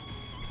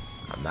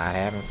 I'm not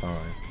having fun.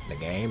 The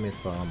game is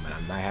fun, but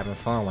I'm not having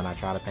fun when I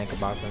try to think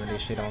about some of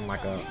this shit on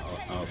like a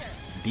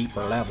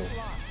deeper level.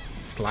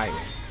 Slightly.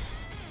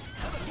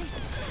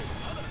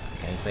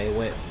 Can't say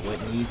what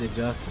needs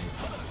adjustment.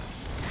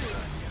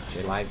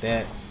 Shit like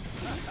that.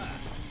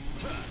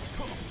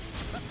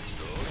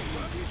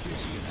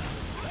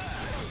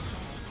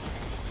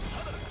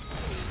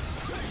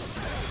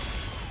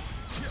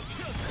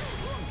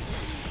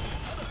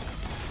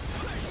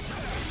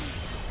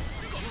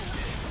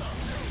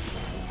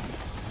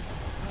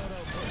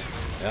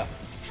 Yep.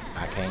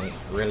 I can't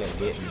really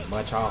get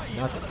much off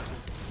nothing.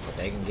 But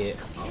they can get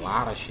a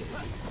lot of shit.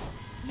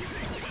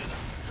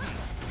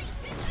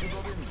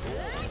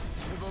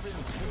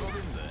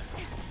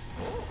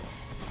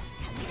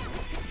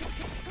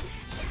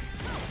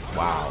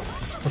 Wow.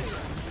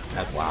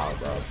 That's wild,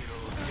 bro.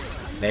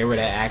 They were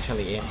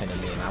actually infinite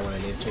me and I would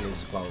have literally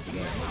just closed the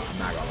game off. I'm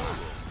not gonna lie.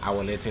 I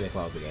would literally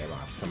close the game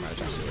off. Somebody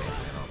trying to do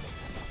infinite on me.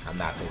 I'm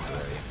not saying do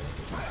infinite.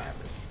 It's not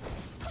happening.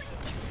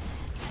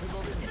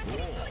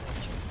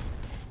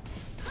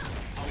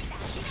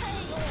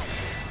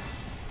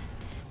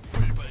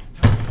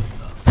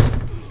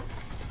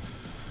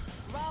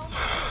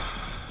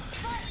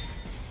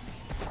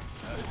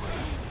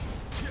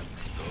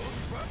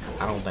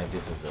 I don't think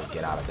this is a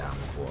get out of down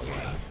before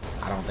game.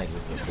 I don't think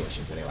this is a push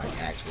until they like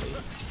actually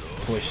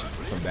push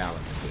some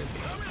balance into this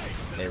game.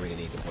 They really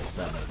need to push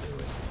something into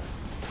it.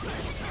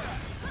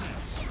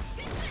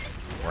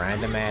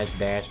 Random ass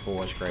dash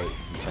forward straight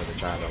because they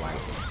try to like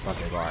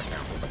fucking guard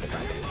cancel, but they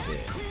got that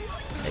instead.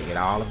 They get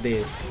all of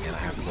this and I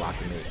have to block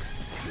the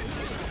mix.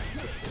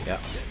 Yep.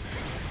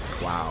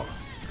 Wow.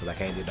 Because I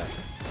can't do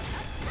nothing.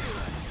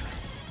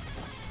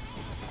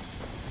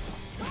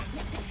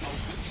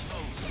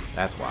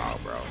 That's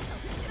wild, bro.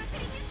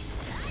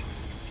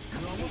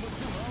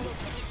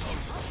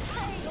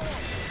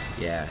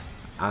 Yeah,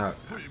 I'm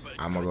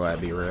gonna go ahead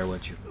and be real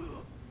with you.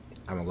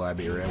 I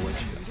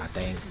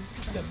think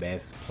the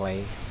best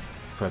play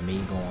for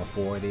me going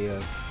forward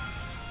is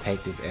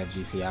take this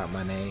FGC out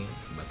my name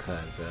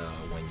because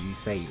when you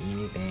say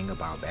anything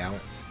about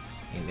balance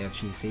in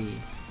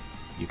FGC,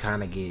 you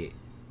kind of get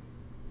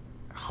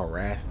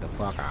harassed the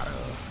fuck out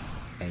of,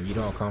 and you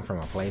don't come from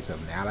a place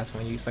of malice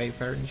when you say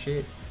certain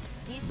shit.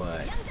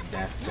 But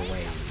that's the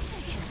way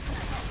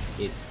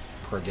it's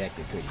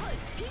projected to you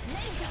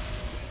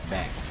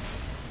back.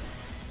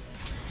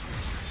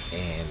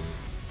 And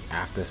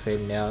after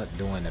sitting there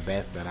doing the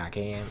best that I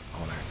can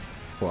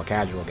for a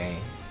casual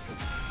game,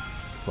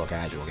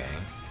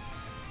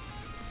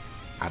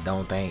 I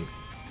don't think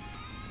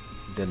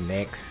the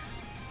next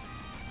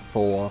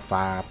 4,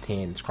 5,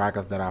 10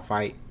 strikers that I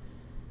fight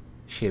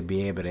should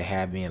be able to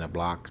have me in a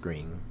block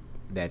screen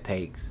that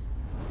takes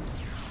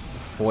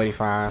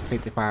 45,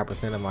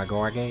 55% of my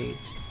guard gauge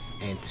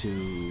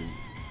into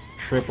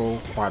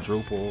triple,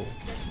 quadruple,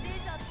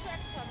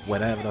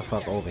 whatever the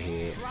fuck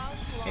overhead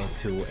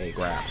into a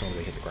grab so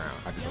they hit the ground.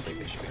 I just don't think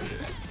they should be able to do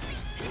that.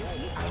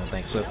 I don't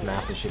think Swift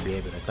Master should be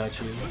able to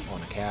touch you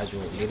on a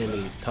casual,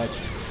 literally touch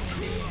you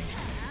and then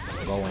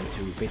go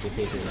into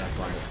 50-50 left,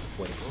 right,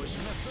 40%.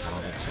 I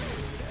don't think I should be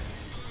able to do that.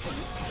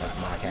 That's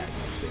my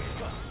casual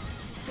experience.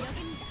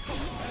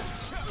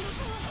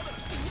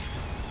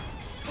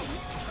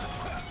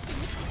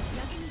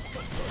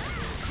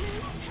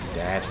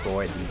 Dash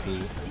forward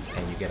DP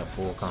and you get a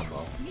full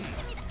combo.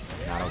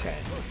 Not okay.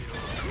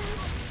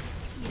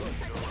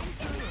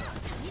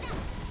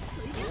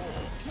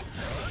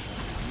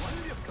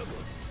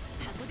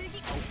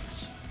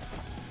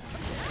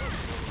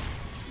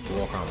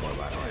 Full combo,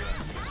 by the way.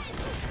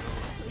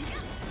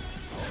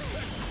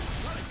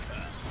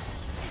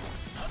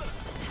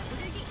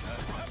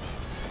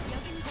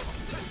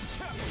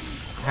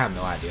 I have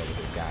no idea what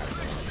this guy is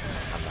doing.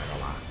 I'm not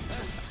gonna lie.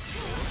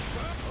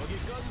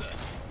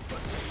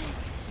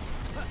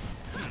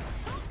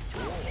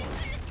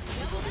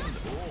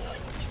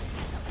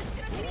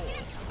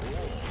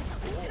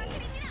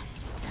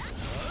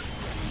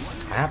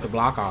 I have to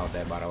block all of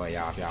that, by the way,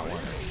 y'all, if y'all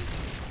wondering.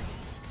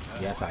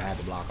 Yes, I had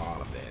to block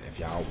all of that. If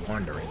y'all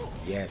wondering,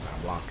 yes,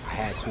 I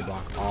had to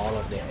block all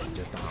of that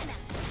just now.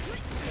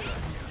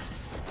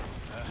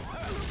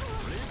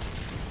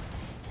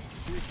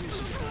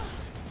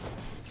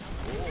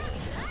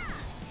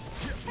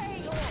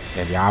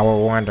 If y'all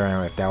were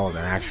wondering if that was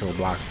an actual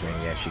block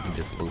screen, yes, you can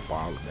just loop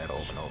all of that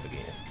over and over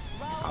again.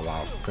 I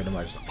lost pretty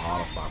much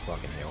all of my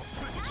fucking health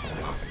from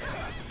blocking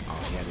that. All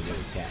she had to do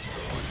was tap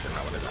until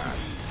I would have died.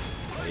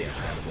 But yes,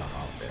 I had to block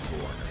all of that for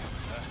wondering.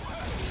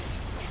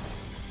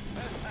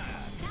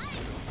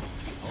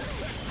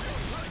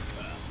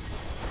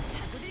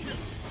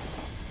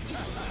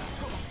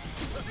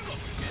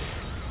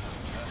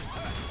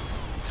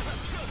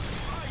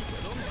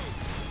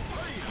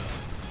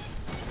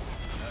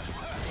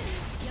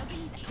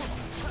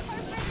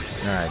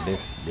 Alright,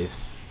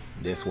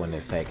 this one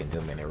is taking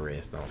too many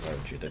risks on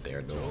certain shit that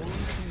they're doing.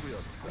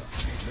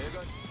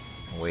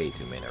 Way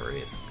too many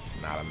risks.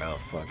 Not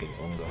enough fucking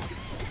ungo.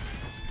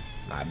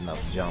 Not enough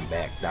jump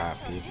back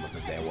dive kick,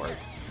 because that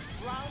works.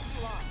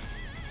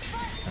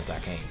 Since I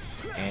can't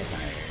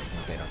anti-air,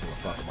 since they don't give a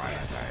fuck about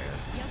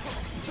anti-airs.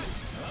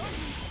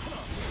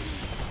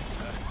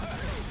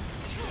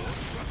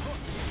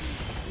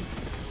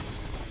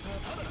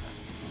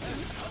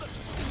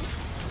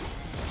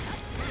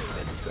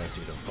 Didn't expect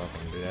you to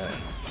fucking do that.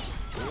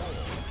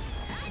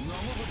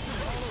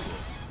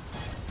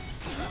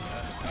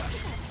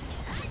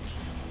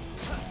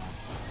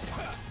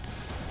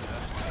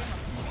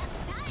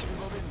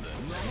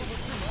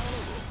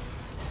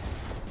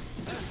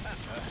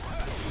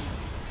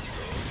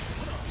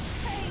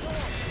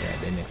 Yeah,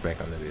 didn't expect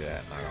them to do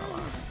that, not gonna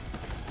lie.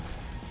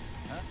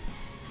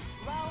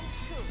 Round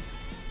 2.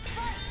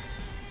 Fight!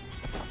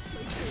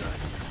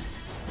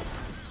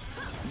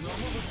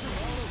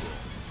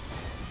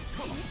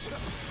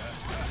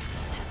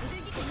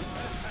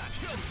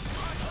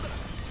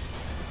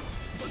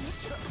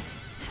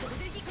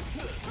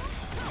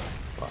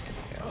 Fucking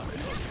hell, man.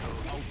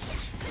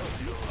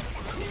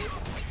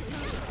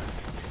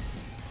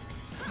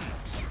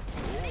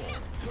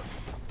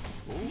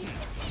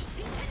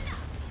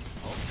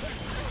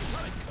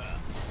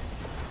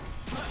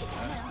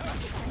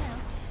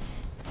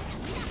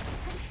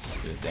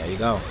 There you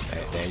go.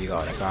 There you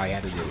go. That's all you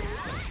had to do.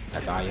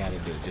 That's all you had to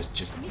do.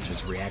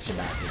 Just reaction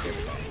back to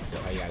everything.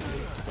 That's all you gotta do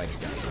to play this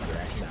game. Just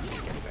reaction back to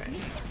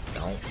everything.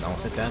 Don't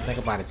sit there and think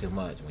about it too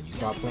much. When you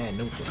start playing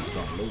neutral, you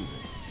start losing.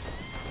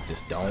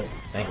 Just don't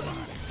think about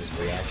it. Just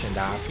reaction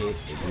dive kick.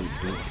 If you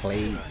do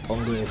play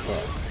ugly as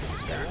fuck,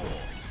 just got it.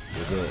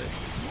 You're good.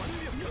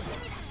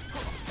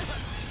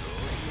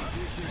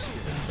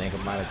 When you think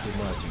about it too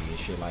much, you get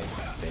shit like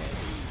that.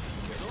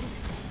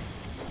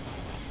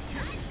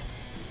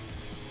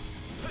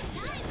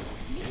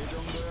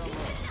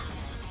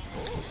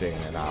 He's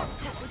figuring it out.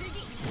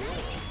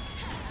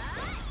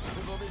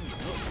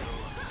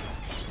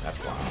 That's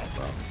wild,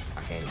 bro.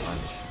 I can't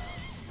punish.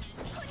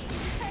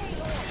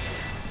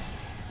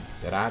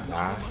 Did I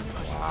die?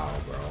 Wow,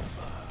 bro.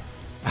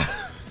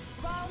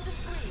 Round 3.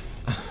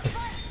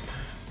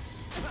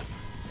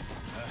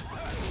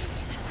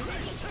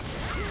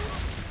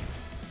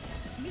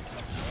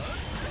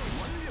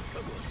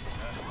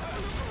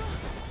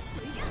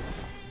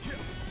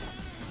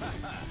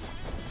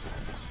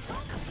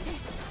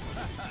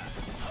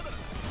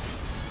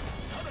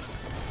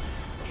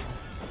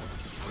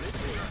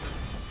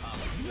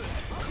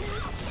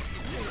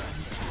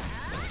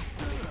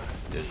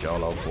 Just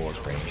YOLO full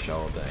screen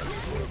shoulder and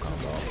full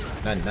combo.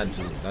 Nothing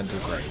too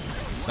crazy.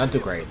 Nothing too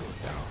crazy,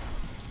 y'all.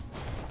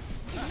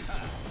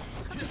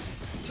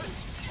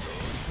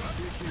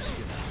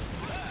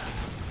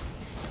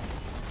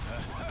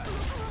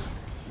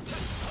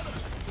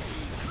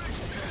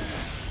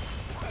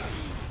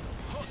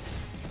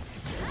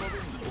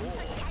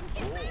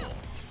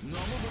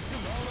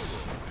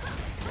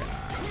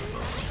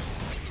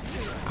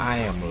 I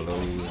am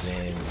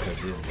losing because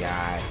this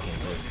guy can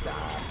just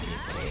dive kick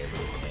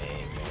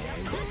everything, man.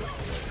 It doesn't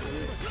feel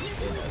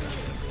good. It doesn't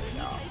feel good,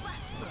 y'all.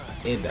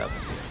 It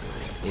doesn't feel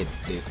good.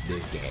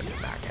 This game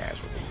is not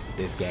casual.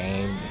 This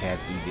game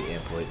has easy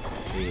inputs.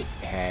 It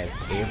has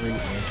every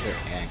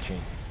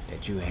interaction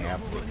that you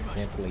have with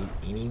simply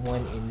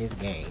anyone in this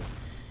game.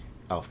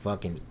 A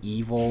fucking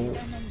evil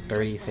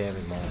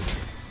 37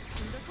 moments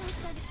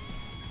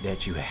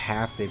that you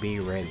have to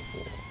be ready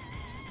for.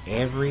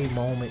 Every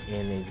moment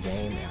in this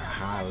game at a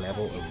high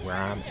level of where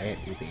I'm at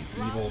is an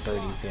evil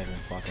 37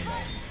 fucking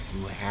moment.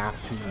 You have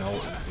to know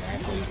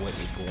exactly what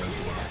is going to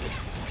happen.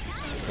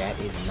 That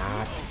is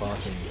not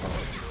fucking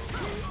fun.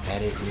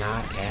 That is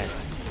not casual.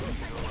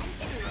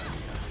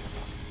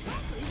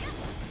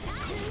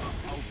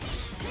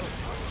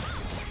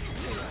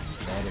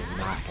 That is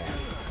not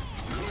casual.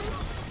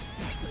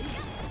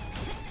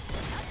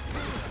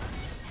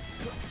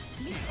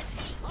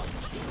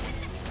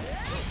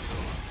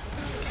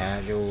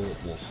 Casual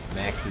will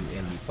smack you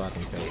in the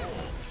fucking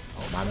face.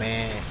 Oh,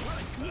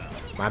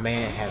 my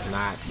man has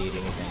not did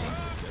anything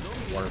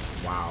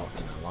worthwhile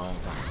in a long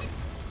time.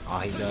 All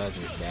he does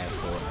is dash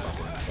forward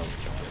fucking throat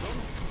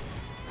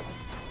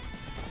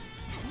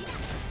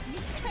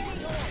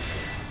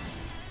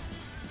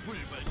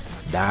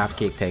charge. Dive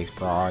kick takes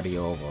priority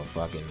over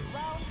fucking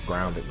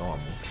grounded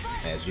normals.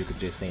 As you could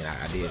just see,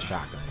 I did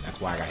shotgun. That's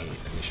why I got hit.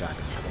 I did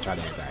shotgun. I tried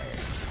to anti-air.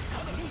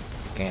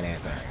 Can't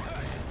anti-air, man.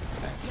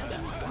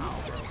 That's wild.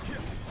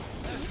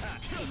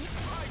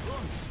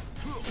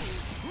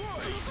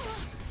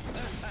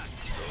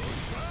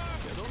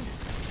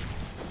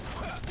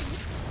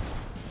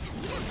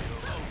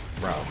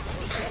 Bro.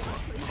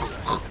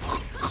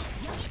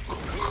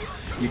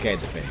 You can't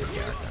defend this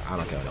character. I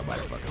don't care what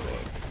nobody fucking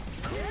says.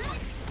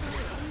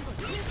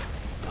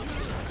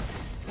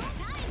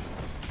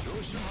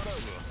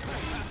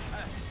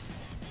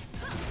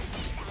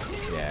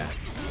 Yeah.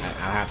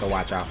 I have to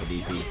watch out for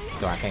DP,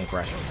 so I can't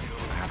pressure him.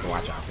 I have to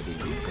watch out for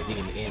DP because he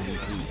can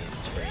MVP in the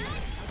screen.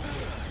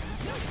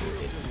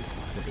 It's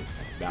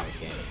valid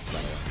game, by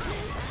the way.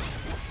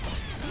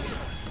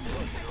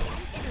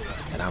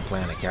 And I'm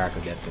playing a character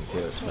that's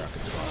considered struck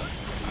control.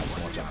 I just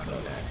want y'all to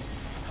know that.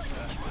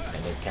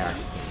 And this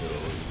character's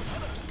considered weak.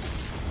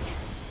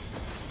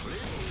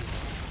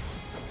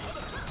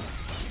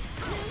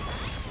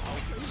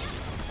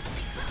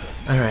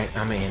 Alright,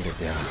 I'm gonna end it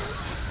there.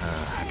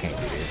 I can't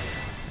do this.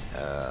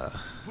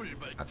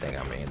 I think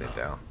I'm gonna end it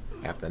there.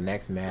 After the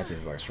next match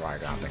is like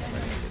Striker, I think I'm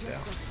gonna end it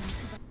there.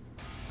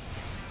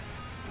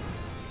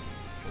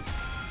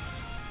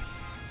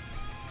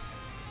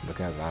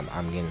 Because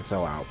I'm getting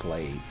so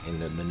outplayed in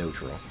the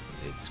neutral.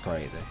 It's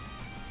crazy.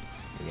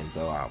 I'm getting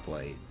so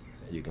outplayed.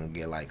 You can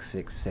get like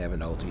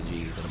 6-7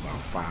 OTGs and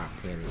about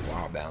 5-10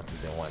 wall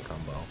bounces in one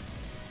combo.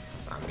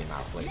 I'm getting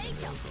outplayed in the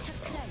neutral.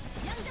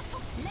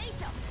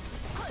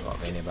 So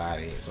if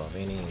anybody,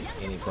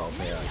 any pro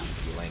player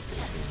you link this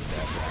to,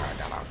 that's where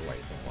I got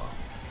outplayed so well.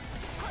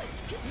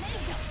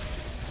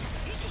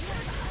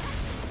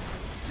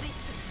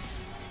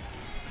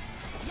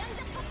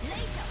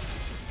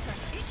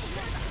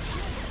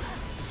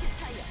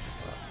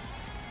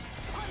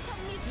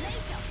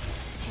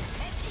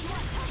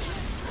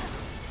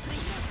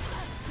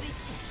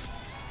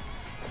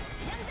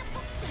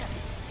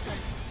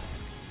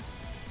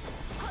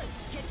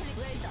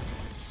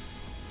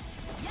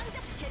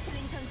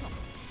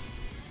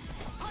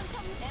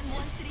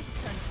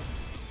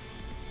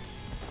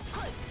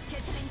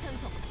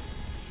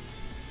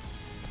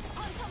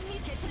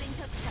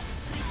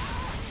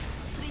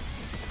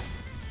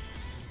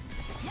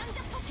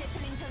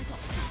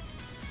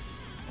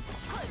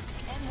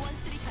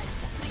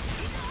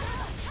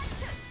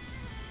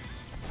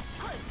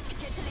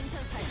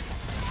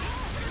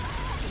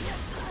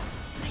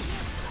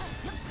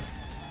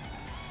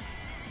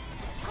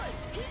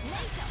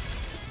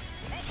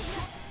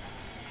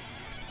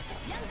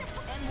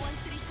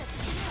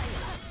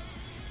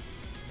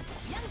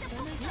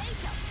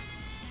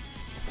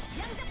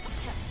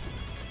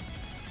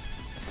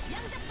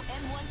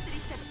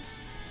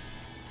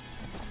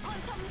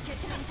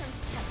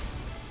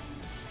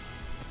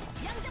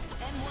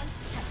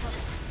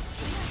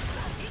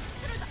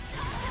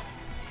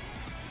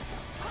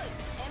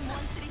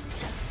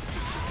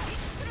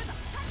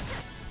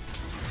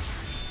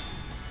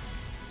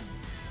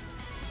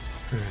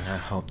 I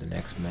hope the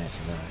next match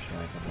is on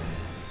Striker, man.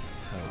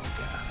 Oh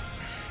god.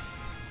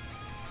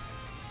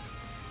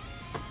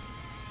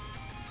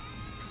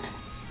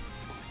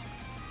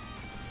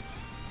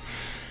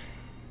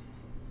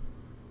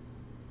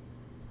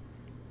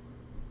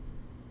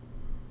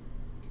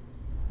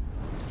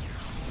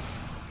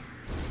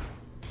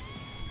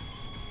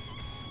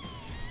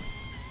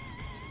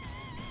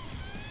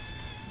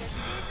 The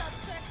seeds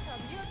attract a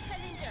new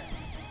challenger.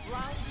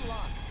 Round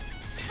one.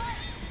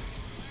 Fight!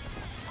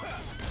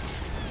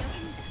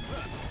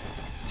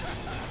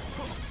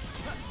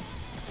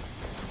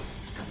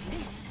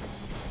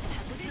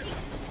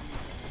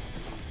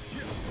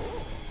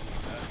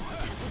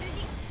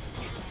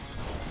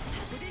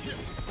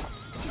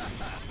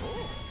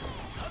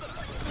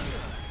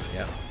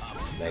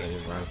 They can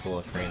just run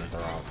full screen and throw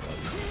off, so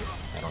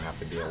they don't have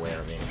to be aware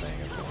of anything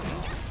that's going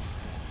on.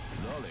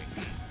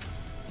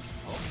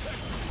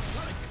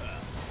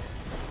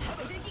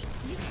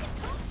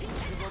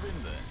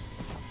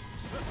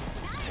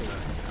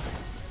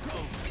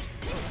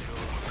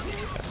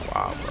 That's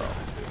wild, bro.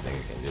 This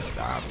nigga can just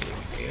dive me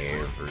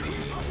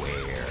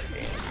everywhere,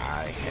 and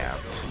I have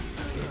to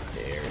sit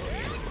there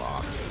and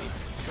block it.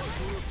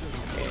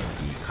 And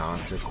the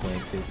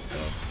consequences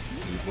of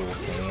people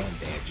saying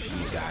that she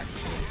got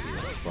in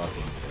is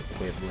fucking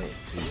equivalent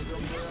to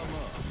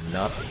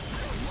nothing.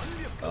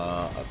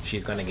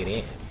 She's gonna get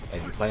in.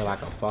 If you play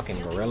like a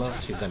fucking gorilla,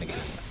 she's gonna get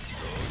in.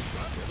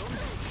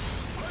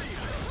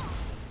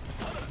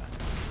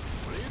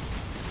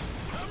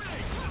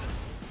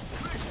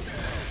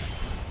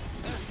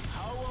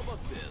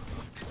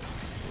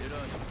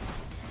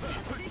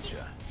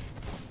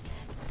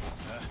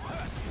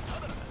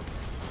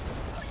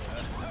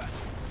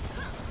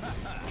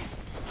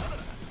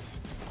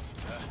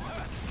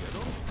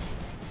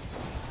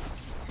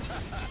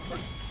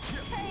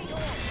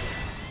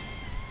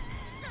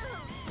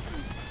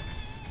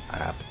 I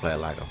have to play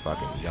like a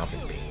fucking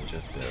jumping bean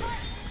just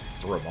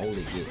to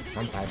remotely get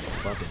some type of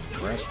fucking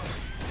progression.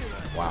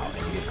 Wow,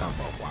 and you get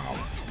combo. Wow.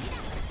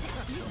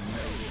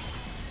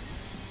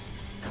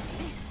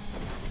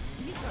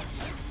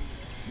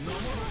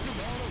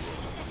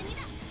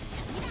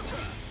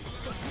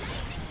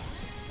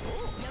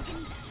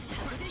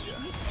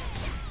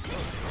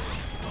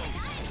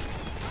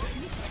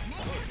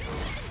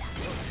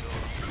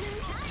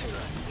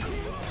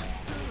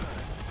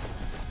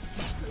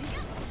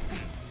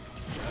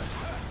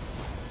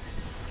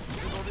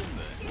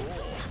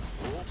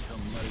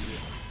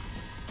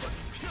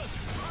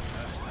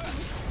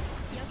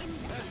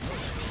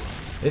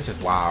 This is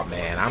wild,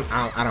 man.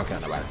 I don't care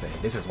what nobody say.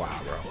 This is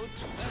wild, bro.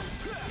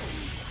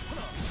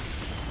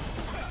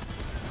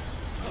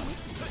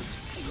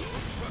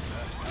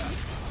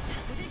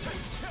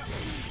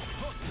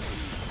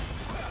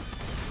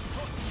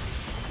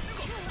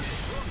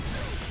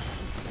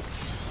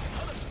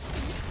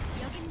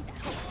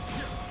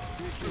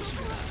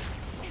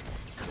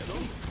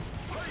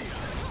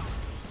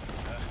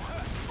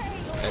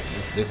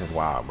 This is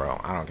wild, bro.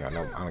 I don't care.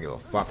 No, I don't give a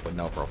fuck what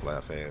no pro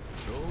player says.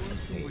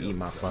 Eat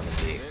my fucking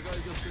dick.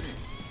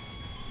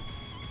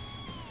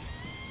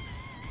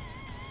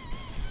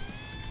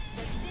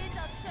 The seeds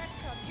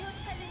attract a new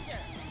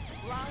challenger.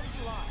 Round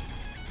 1.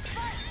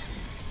 Fight!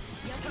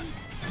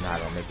 You're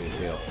not gonna make me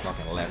feel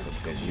fucking lesser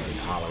because you can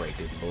tolerate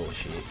this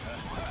bullshit.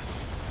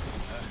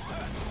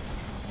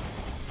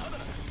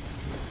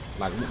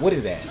 Like, what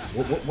is that?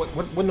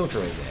 What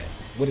neutral is that?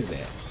 What is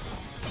that?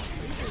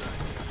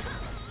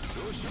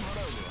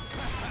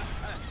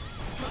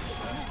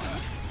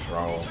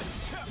 Bro.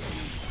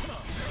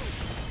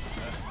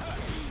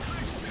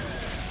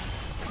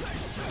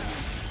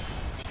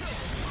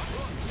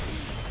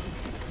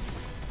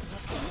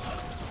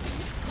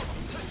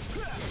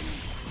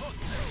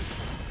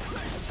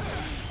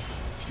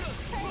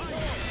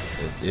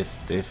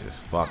 This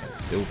is fucking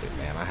stupid,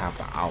 man. I have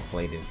to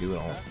outplay this dude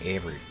on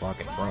every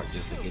fucking front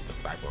just to get some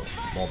type of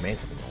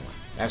momentum going.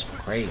 That's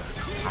crazy.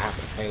 I have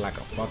to play like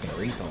a fucking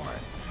retard.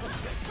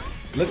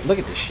 Look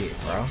at this shit,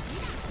 bro.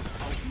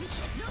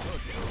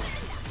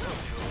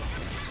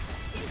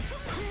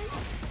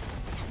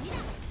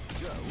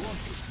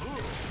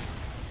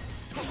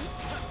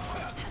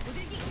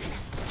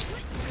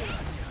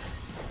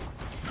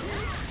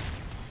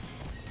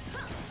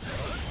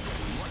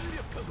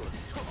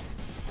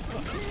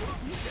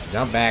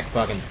 Jump back,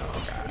 fucking.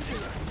 Oh god.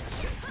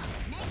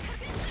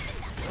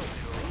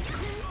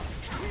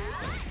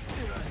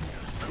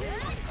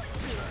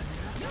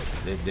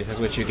 This is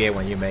what you get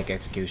when you make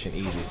execution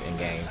easy in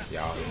games,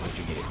 y'all. This is what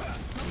you get.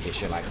 You get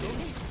shit like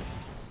this.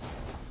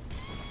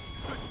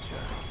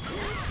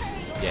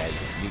 Yeah,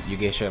 you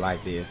get shit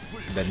like this.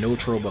 The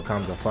neutral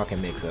becomes a fucking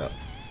mix-up.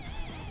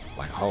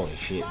 Like, holy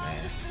shit,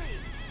 man.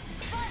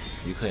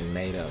 You could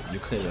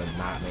have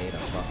not made a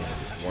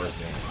fucking worse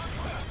game.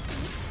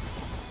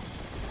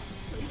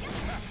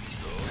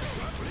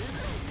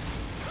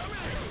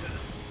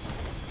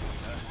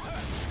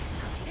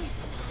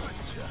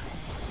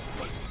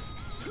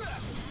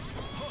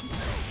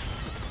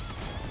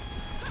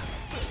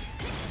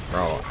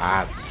 Bro,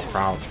 I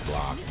crouch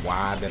block.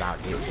 Why did I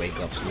get wake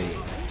up slid?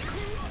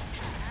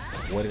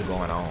 What is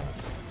going on?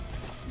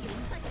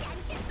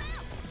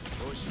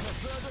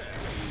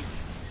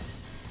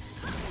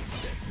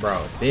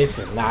 Bro, this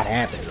is not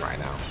happening right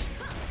now.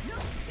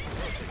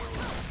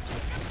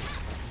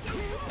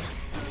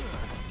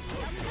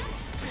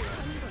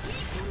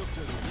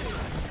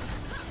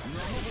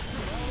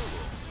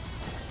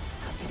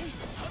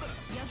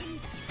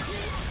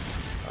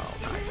 Oh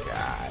my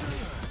god.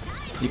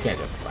 You can't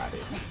justify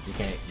this. You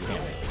can't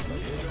make this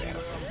look good.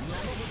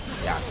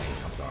 Yeah, I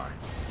can't. I'm sorry.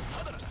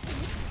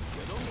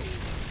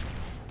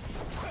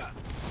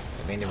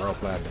 If any role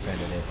player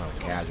defending this on a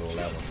casual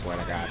level, swear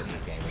to God, if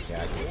this game is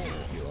casual,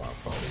 you are a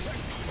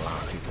fucking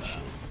lying piece of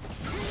shit.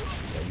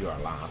 Yeah, you are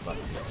a lying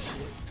fucking piece of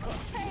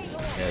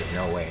shit. There's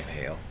no way in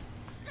hell.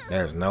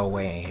 There's no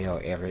way in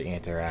hell every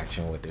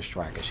interaction with the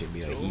striker should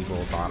be an evil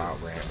thought out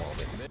grand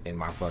moment in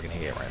my fucking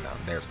head right now.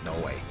 There's no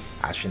way.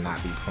 I should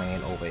not be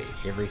playing over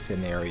every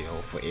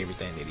scenario for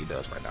everything that he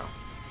does right now.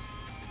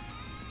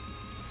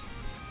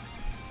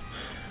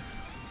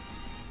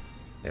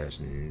 There's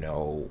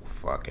no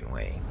fucking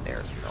way.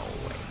 There's no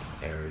way.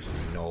 There's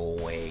no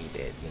way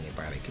that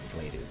anybody can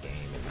play this game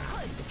and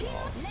not see the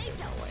flaws. There's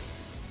no way.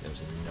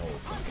 There's no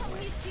fucking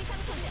way.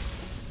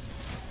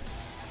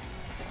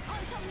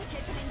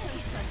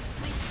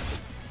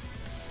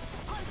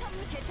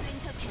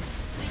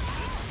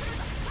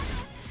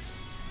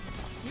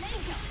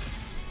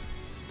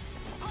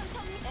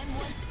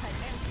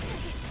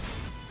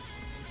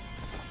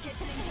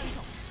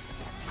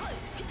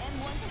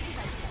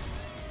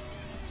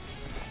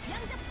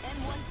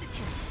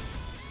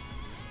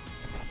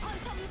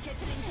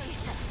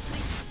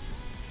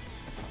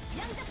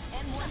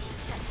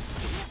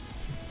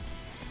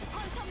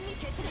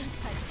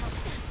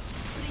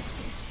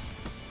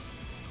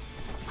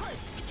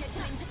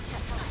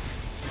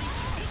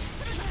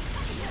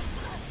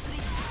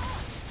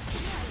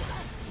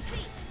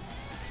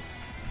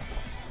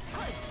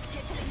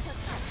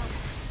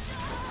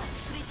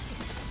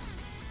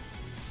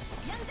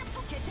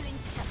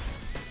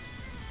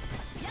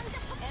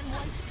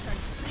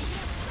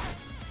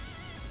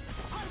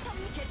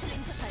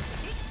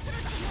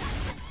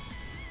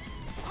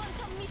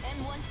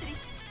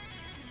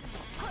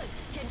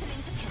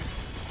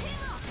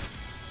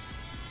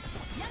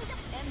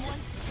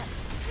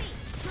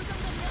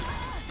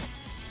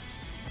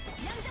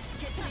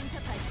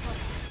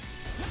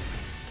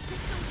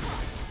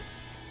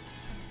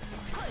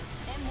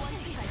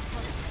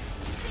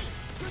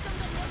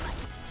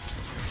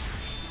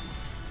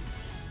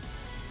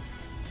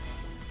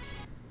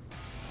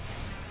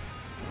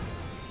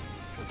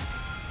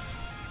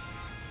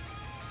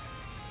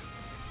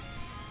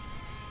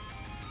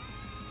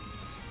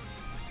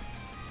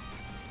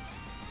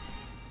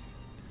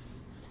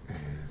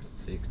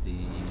 $66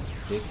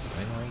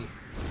 win rate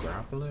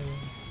grappler.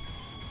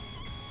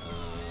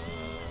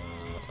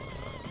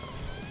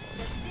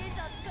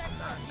 I'm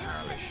not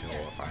entirely sure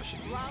if I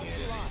should be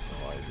scared of this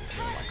or is this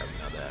like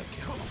another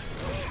account.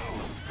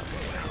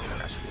 Okay, I don't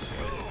think I should be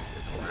scared of this.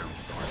 It's round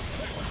start. I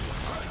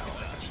don't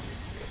think I should be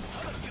scared.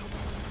 I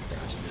think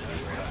I should be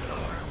ready for the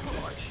round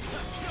start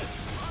shit.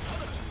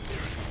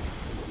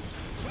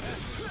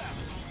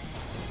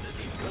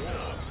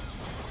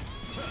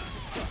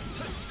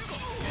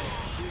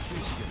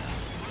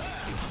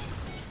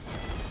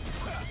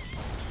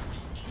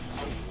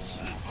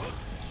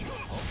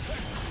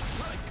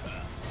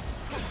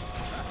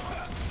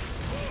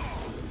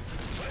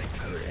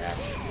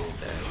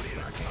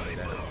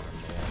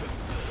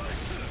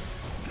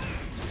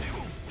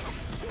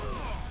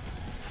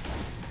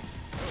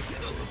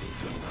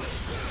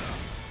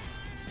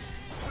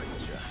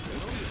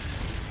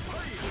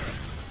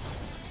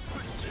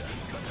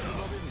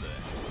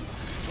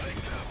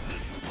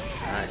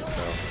 Alright,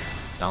 so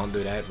don't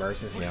do that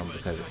versus him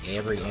because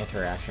every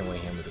interaction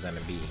with him is going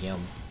to be him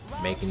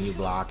making you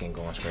block and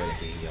going straight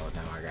into heal.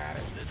 Now I got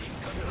it.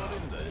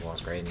 He's going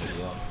straight into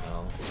heal.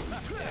 No.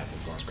 Yeah,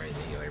 he's going straight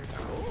into heal every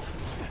time.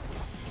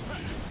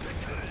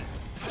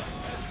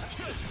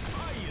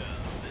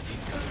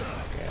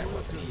 Okay, that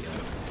wasn't heal.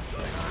 So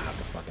I have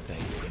to fucking take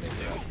this to mix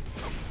it up.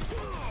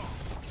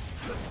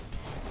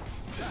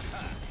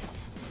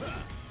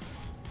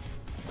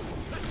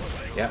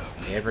 Yep,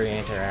 every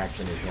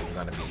interaction is him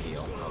gonna be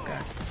healed. Okay.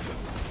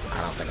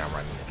 I don't think I'm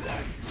running this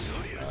back.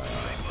 Yeah,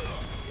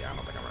 I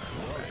don't think I'm running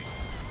this back.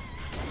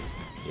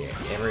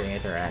 Yeah, every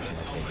interaction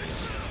is him healed.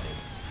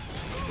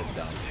 It's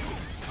dumb.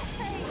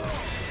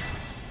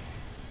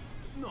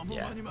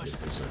 Yeah,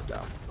 this is just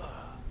dumb.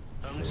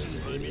 This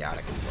is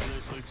idiotic as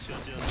fuck.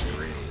 It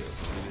really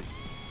is.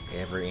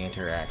 Every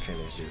interaction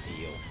is just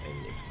heal,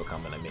 and it's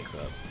becoming a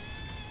mix-up.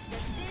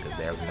 Because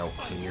there's no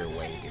clear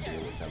way to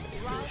deal with some of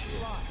this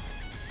bullshit.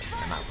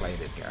 And I play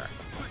this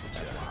character.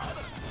 That's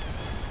why.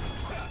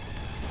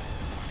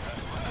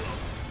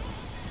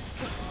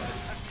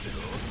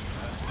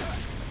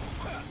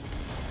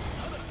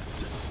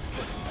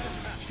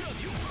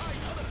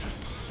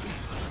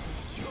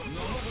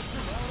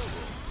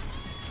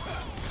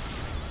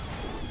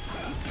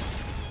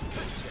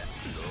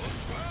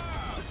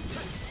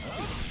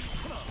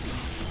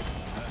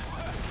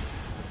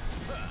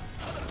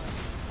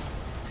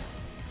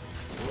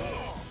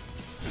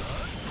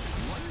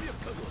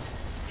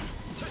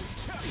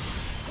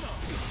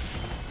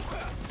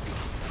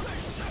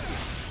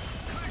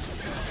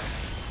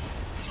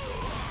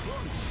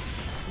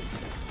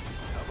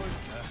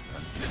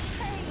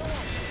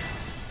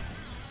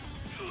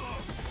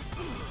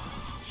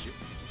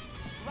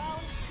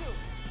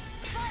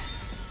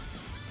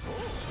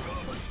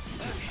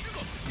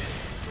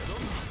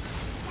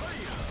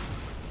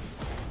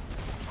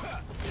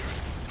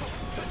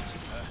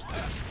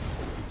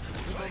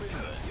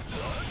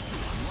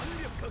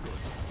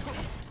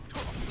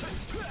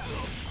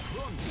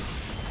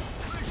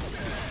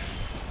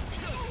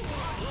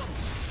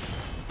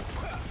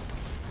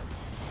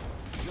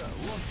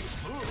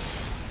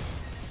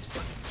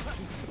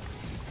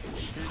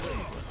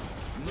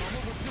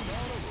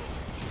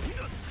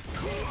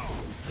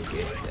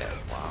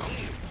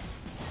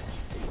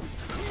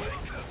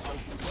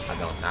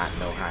 not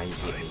know how he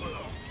hit me.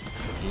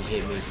 He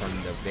hit me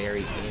from the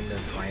very end of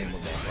the frame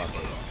of that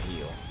fucking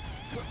heel.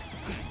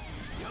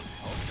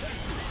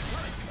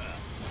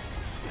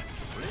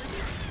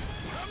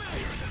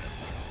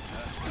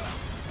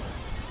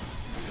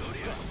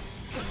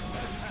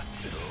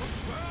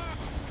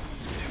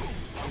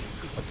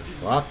 What the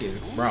fuck is,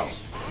 bro?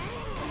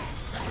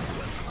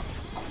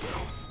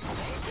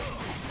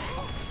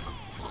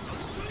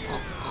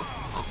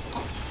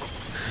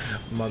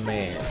 My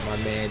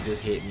man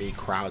just hit me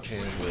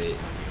crouching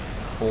with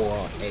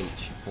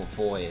 4H for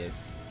 4S.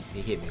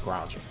 He hit me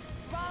crouching.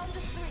 Round 3.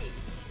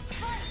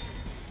 Fight.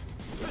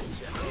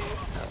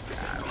 Oh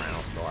god,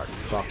 round start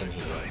fucking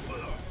here.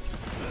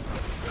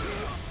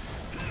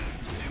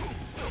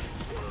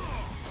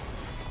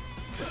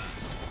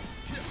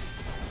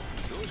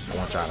 I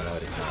want y'all to know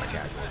this is not a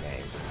casual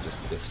game.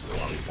 Just this is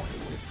why we pointed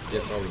this.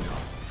 Just so we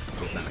know,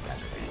 it's not a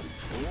casual game.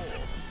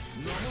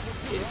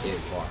 It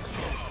is far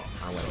from casual.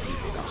 I'm gonna keep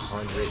it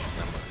 100.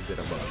 I'm gonna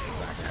get above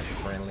because I can be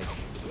friendly,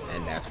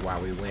 and that's why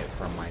we went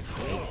from like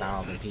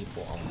 8,000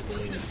 people on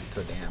Steam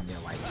to damn near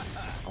like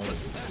only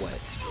what?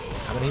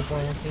 How many people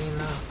on Steam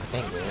now? I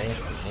think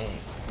less than that.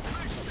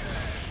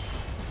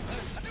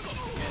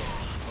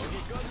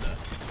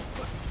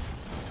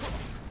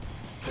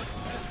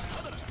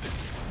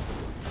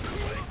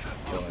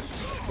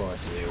 Of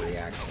course, your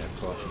reaction. Of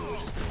course, you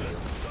would just do heal.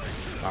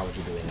 Why would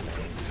you do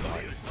anything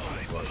smart?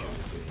 Of course, you would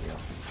just do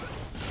heal.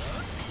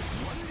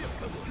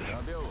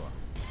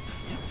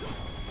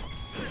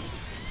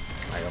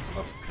 Like, of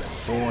course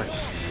you would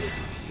do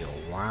heal.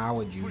 Why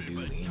would you do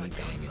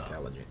anything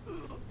intelligent?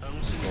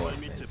 Of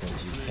course, and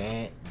since you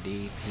can't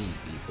DP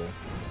people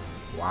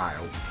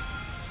wild,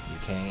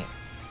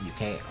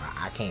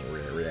 I can't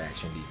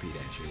reaction DP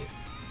that shit.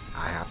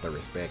 I have to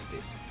respect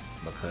it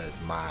because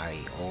my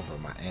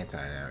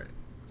anti-air,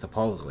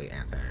 supposedly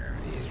anti-air,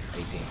 is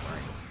 18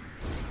 frames.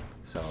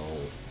 So,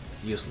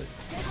 useless.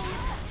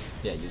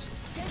 Yeah, useless.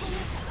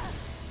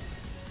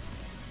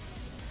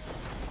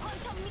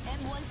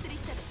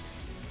 M137.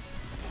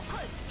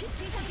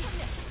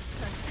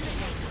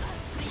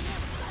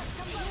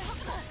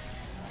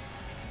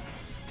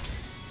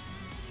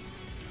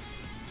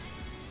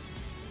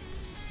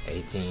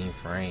 18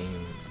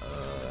 frame,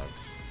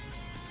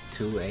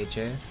 2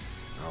 HS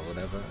or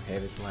whatever,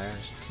 heavy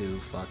slash, 2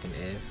 fucking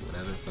S,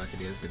 whatever the fuck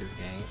it is for this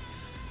game.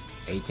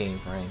 18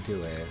 frame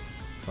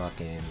 2S,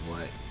 fucking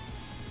what?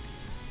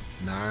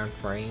 9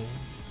 frame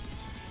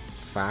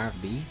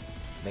 5B?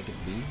 I think it's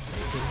B.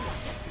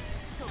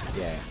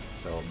 Yeah,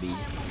 so B,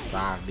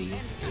 5B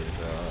is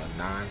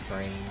 9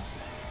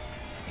 frames,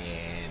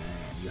 and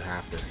you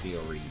have to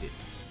still read it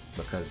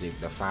because the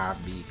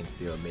 5B can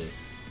still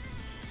miss,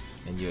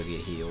 and you'll get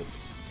healed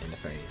in the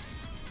face.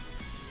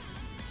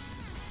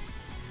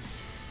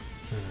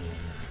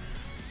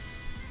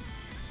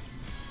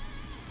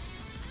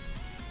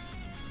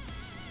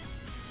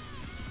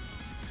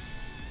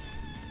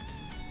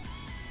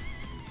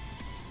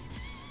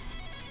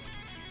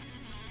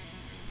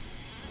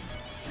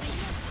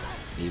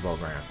 Evo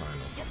Grand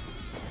Final.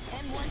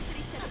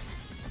 M137.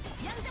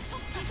 양자폭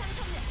지상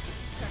성능.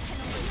 저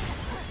캐논을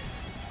사출.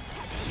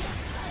 차지.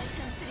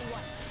 M331.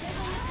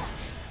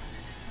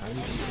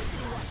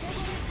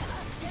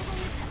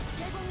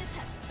 대공유탄.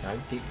 How do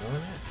you keep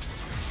doing that?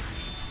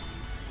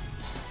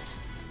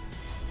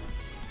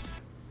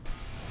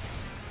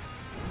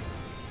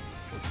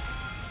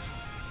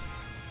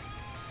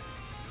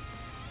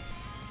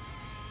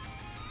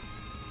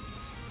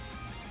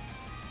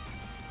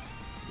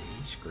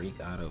 Streak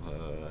out of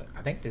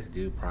I think this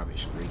dude probably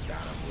streaked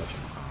out of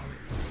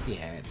whatchamacallit. He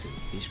had to.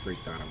 He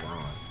streaked out of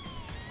bronze.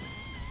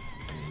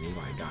 And he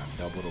like got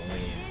double the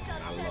wins.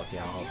 And I lucked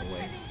out all the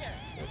way.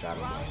 Which I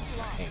don't blame.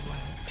 I can't blame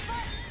him.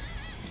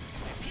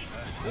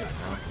 Yeah,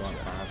 now I'm starting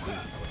 5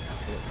 weeks.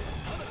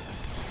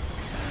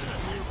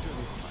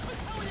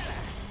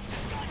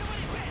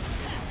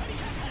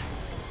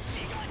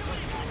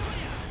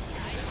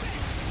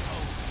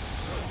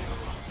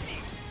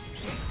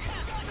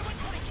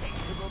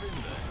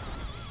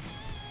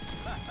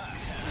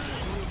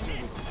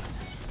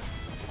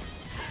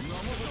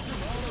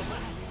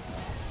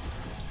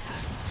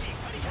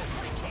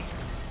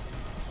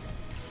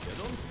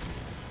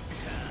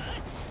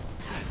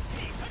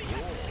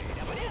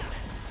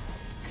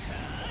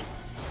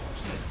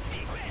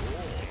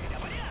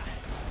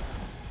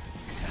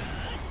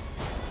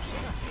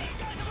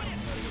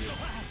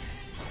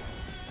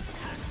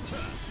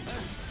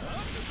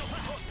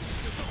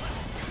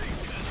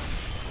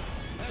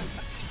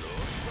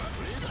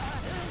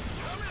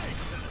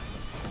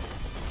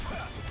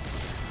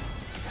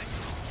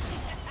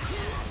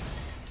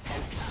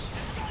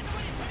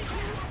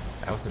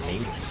 That was the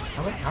meeting.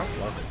 How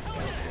was this guy?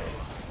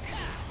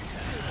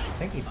 I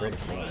think he pretty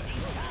close.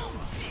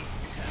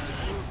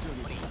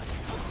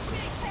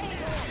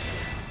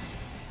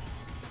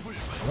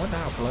 I wonder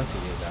how plus he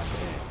is after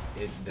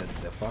that.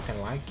 The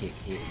fucking light kick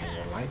hit me,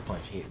 the light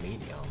punch hit me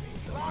on me.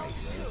 The light,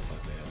 whatever the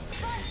fuck that was.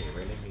 It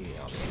really me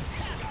on me.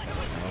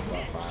 I was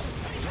about 5 and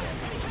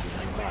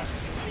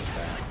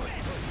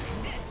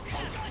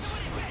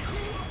 10.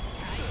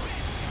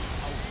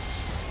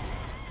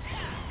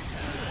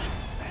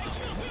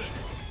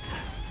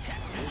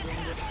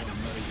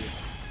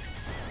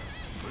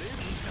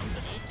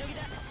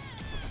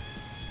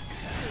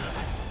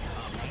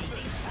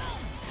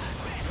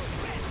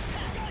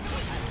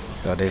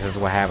 So this is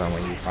what happens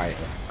when you fight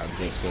a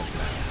good Swift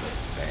master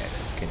that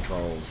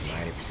controls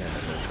 90% of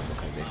the neutral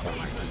because they felt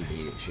like he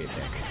did shit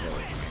that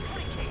controls 90%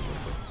 of the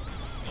neutral.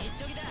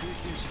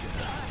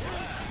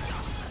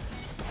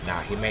 Now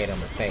he made a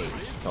mistake,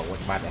 so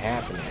what's about to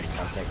happen is he's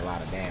gonna take a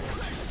lot of damage.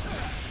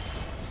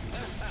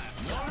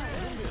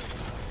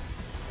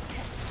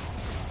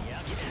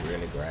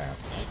 Really grab.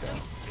 Okay.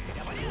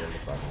 Really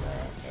fucking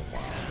grab. That's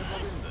wild.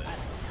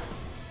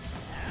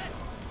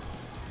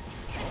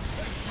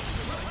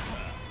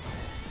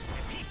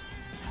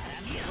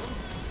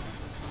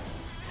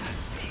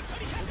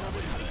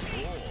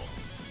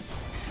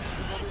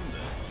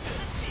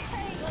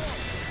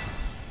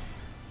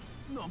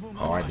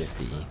 Hard to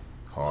see,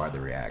 hard to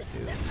react to.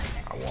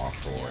 I walked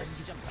forward,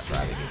 I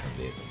tried to get some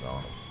distance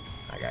on him.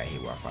 I got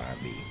hit with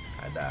 5B.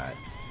 I died.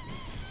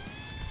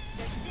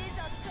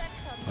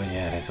 But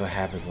yeah, that's what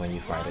happens when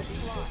you fight a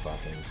decent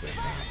fucking Swift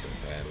master,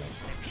 sadly.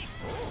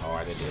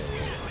 Hard to deal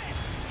with.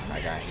 I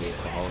got hit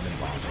for holding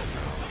bombs.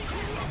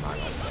 I'm not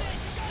gonna stay.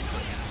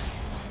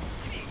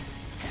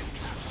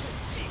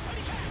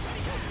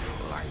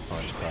 Light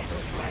punch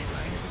covers like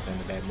 90%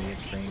 of that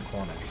mid-screen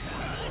corner.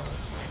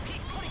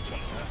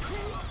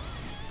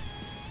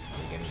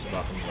 I'm getting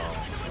fucking wrong.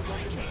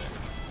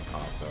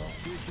 Also,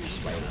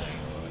 late lane,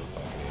 what the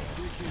fuck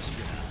is.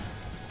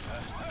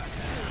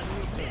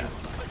 Yeah.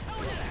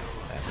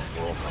 That's a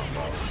full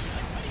combo.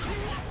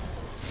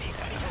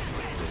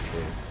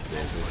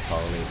 This is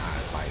totally not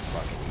like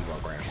fucking Evo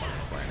Grand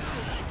Final right now.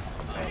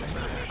 I'm totally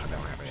not. I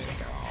don't have anything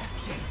at all. I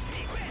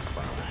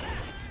promise.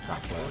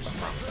 Not close, I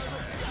promise I don't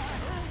have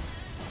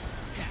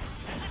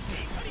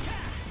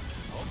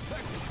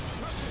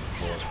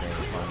full screen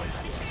final.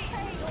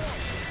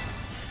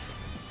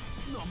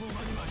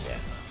 Yeah.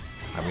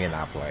 I'm getting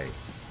outplayed.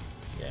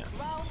 Yeah.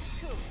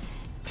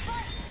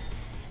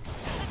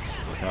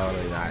 We're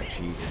totally not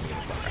cheesing me the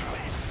fuck out.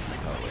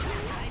 Totally.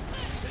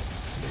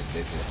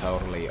 This is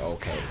totally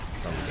okay.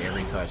 From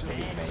every touch that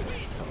he makes,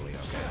 it's totally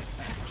okay.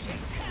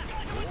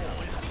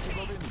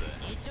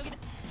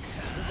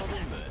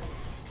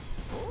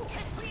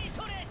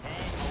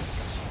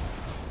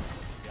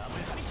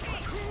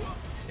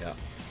 Yep.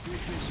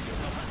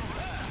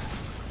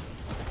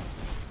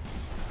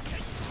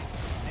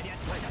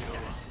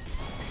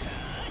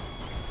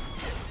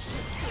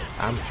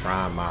 I'm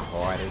trying my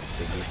hardest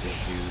to get this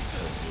dude to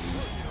at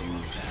least do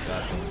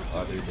something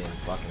other than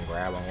fucking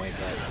grab on wake up.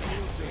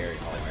 It's very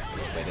hard,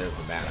 but it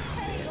doesn't matter.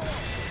 I'm dead.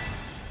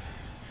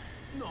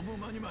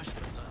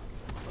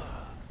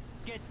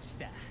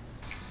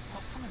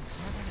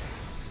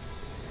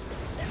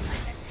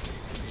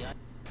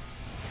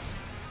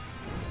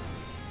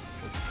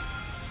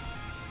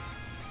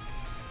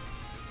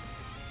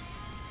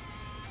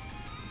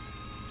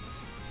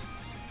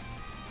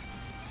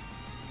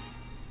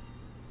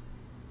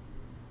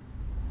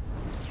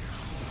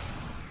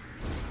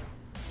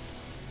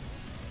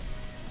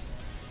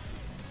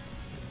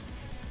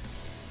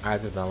 I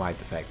just don't like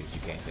the fact that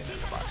you can't say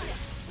nothing about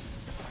this.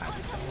 I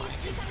just don't like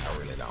it. I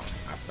really don't.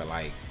 I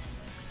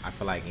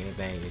feel like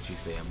anything that you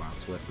say about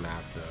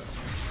Swiftmaster,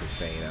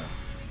 Crusader,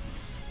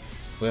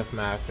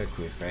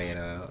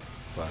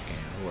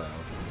 fucking who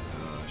else?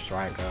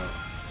 Striker,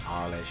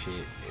 all that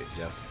shit is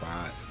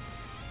justified.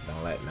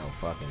 Don't let no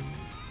fucking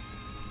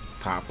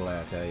top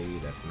player tell you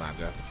that's not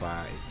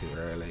justified. It's too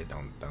early.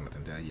 Don't let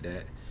them tell you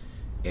that.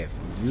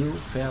 If you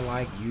feel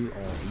like you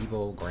on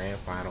Evo Grand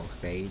Final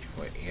stage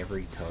for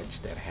every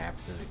touch that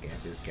happens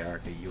against this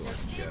character, you are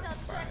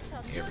justified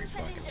every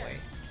fucking way.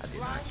 I do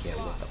not care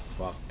what the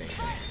fuck they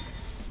say.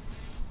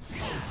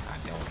 I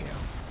don't care.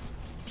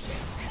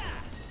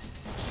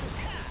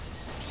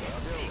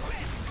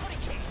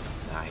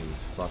 Nah,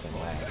 he's fucking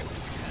lagging.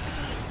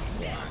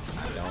 Yeah,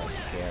 I don't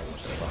care what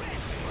the fuck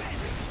they say.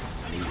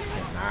 You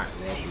cannot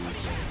let these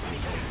things be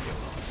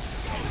different.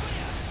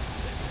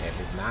 If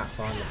it's not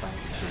fun to fight,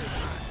 this shit is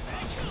not.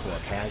 For a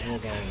casual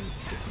game,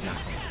 this is not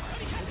fun to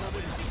fight.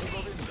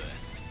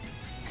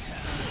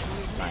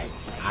 Like,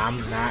 I'm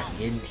not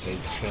getting a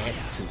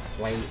chance to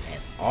play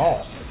at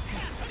all.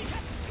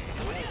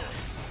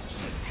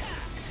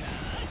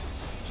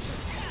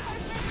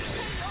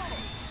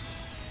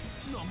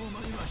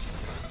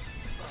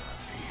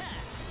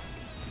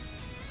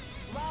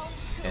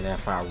 And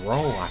if I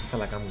roll, I feel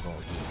like I'm gonna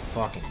get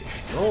fucking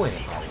destroyed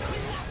if I roll.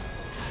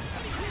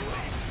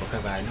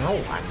 Because I know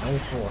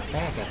for a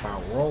fact if I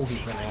roll,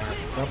 he's gonna have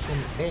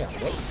something there.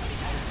 Wait.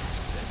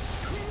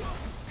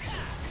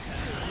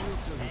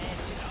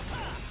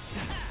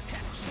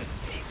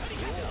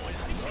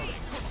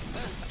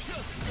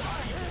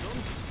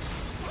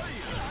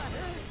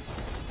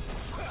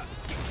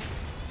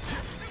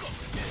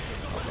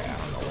 Okay, I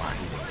don't know why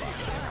he didn't block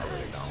that. I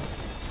really don't.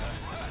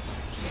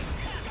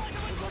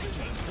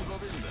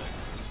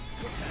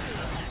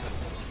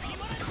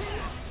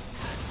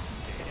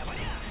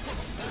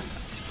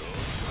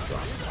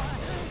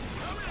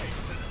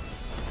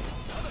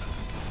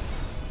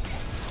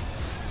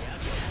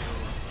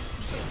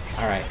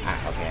 Alright,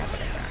 okay, I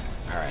think I got it.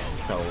 Alright,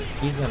 so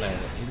he's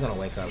gonna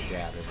wake up,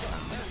 grab this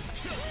time.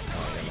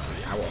 Oh, never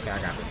mind. Okay, I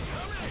got this.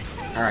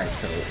 Alright,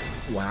 so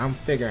what I'm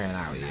figuring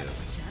out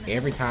is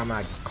every time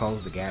I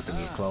close the gap and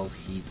get close,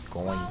 he's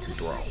going to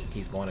throw.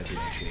 He's going to do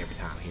that shit every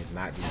time. He's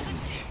not doing it.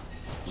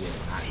 He is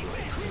not doing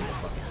a single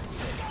fucking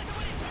thing.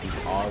 He's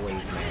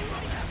always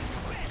mashing gap.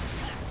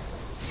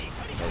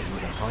 So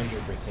he's 100%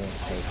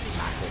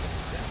 not taking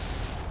the step.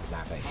 He's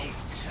not taking it.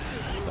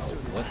 So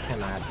what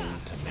can I do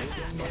to make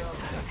this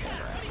motherfucker take that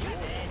grab?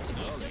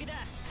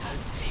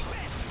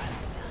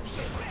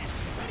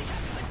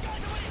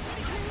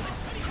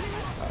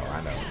 Oh,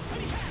 I know.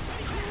 Please.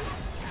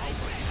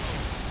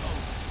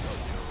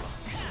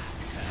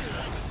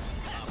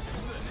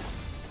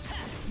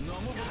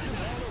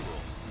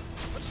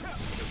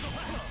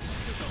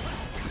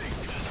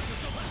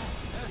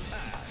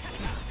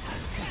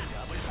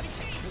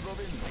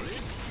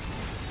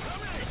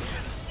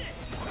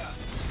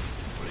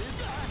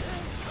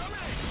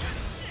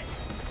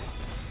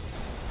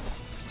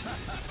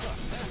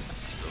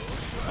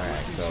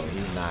 Alright, so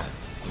he's not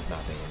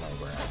taking no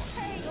grab.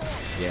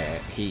 Yeah,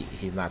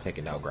 he's not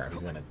taking no grab.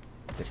 He's gonna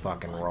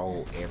fucking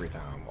roll every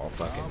time or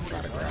fucking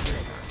try to grab every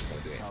time. He's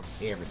gonna do it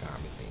every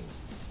time, it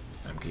seems.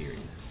 I'm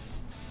curious.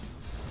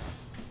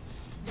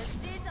 The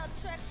seeds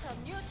attract a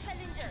new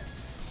challenger.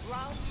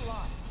 Round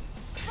 1.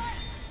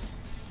 Fight!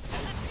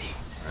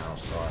 Round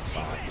start 5,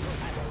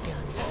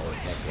 fucking roll,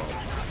 tech roll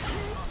 5.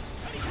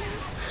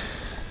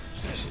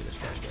 That shit is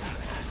frustrating.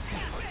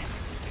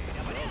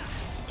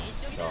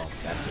 So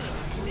that's what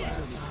we do last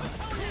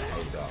time.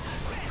 There you go.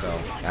 So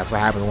that's what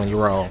happens when you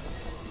roll.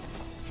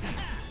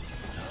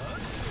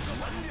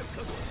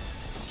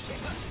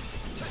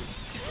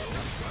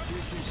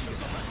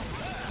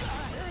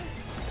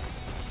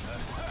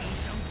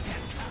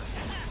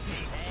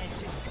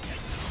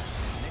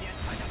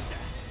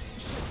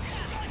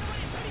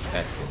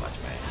 That's too much,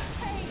 man.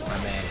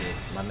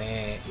 My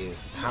man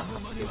is how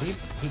is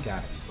he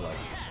got to be +4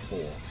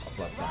 or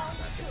 +5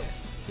 after that.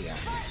 He got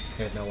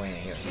there's no way in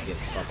hell he getting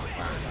fucking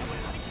 5.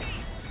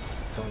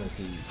 As soon as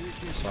he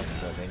fucking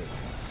does anything,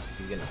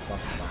 he's getting a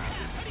fucking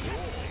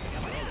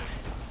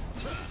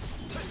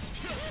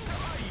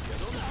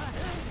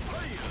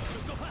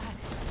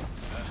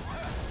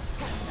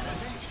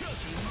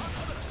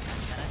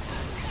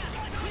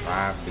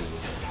 5B,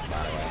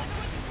 by the way.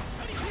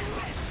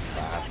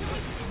 5B.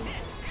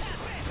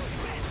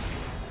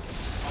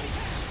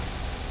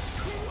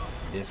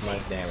 This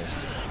much damage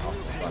off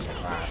of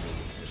fucking 5B.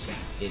 It's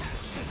hitting.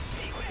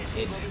 It's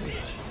hitting that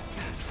bitch.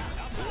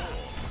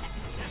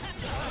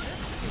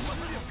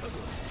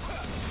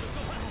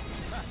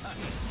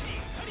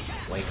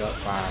 Wake up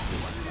 5B.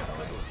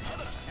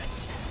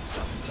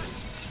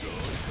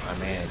 My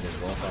man just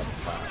woke up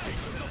with 5B.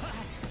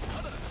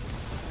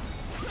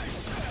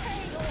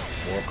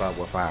 Woke up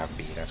with 5B.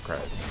 That's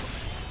crazy.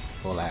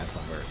 Full ass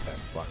convert.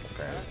 That's fucking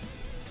crazy.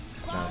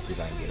 I'm trying to see if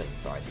I can get him to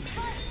start DP.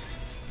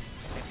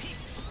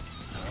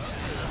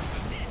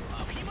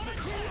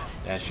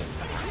 That should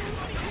not be.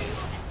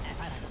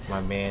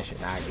 My man should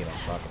not get a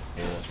fucking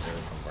full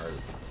screen convert.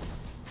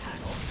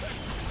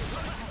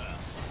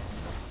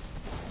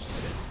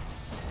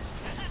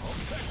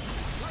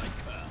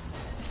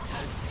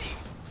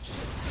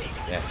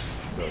 That's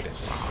bro, this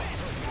wild.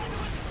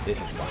 This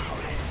is wild.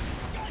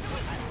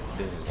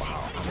 This is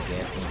wild.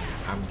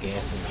 I'm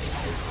guessing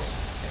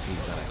if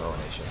he's gonna throw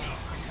that shit out.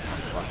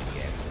 I'm fucking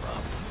guessing, bro.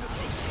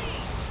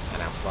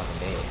 And I'm fucking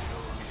dead.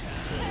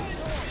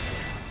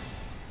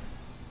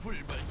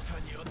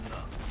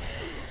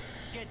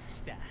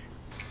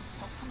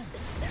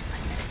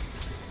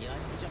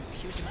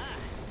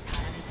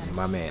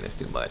 My man is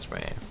too much,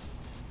 man.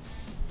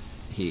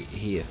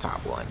 He is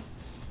top 1.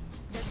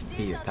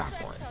 He is top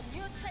 1.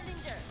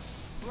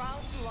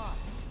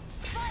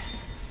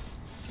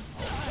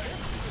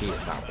 He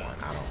is top 1.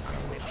 I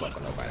don't really fuck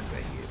with nobody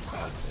say he is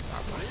top 1.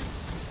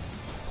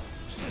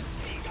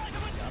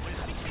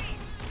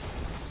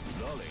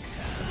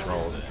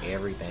 Controls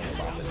everything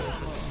about the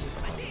difference. He is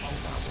 100%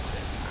 top 1.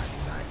 I do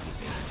not get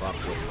the fuck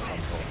with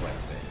some sort of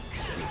player says.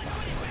 He's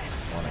top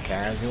 1. On a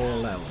casual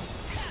level,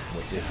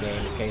 which this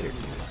game is catered to,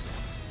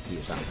 he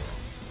is top 1.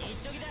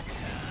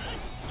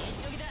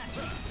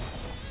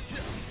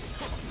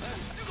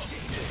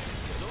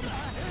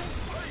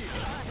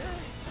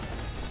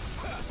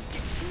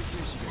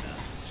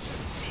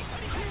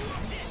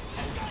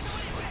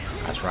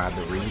 I tried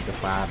to read the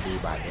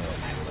 5B by doing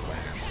that,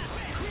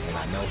 and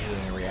I know he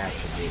in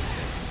reaction did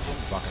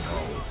just fucking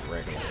roll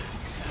regular.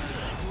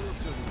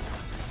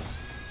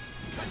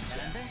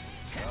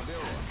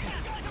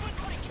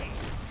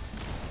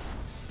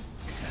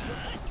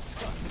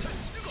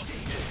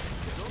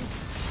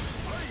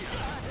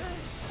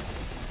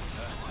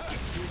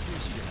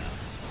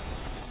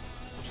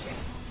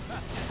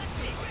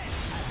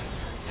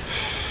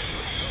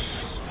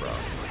 Bro,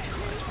 this is too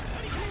much,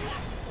 man.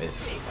 This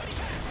is too much,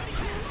 man.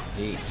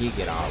 He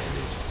get all of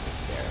this from this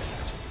bear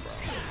touching me, bro.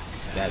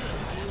 That's too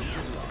much.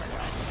 I'm sorry.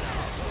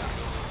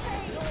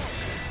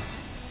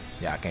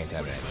 Yeah, I can't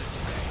tell that.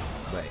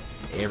 But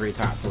every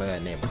top player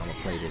in them, I'm gonna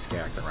play this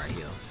character right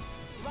here.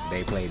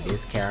 They play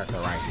this character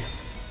right here.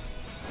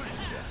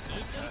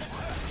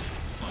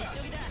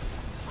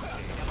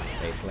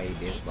 They played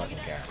this fucking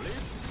character.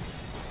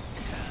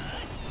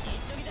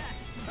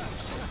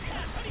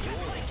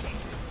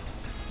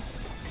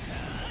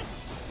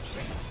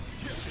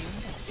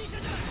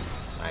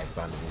 Nice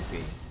on the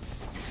movie.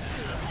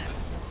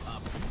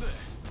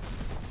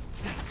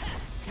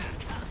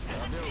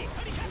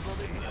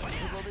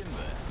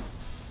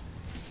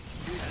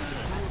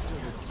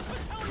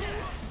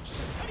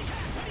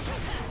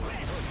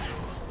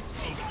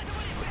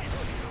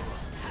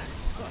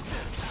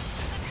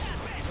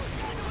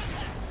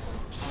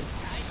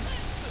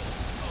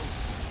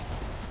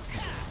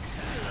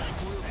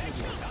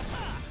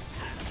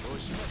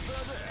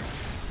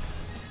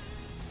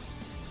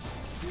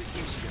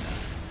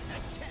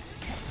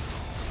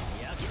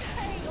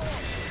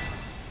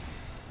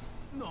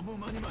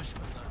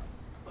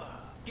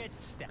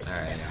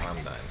 Alright, now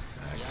I'm done.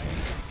 I can't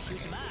do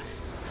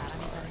this. I'm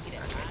sorry.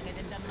 I can't do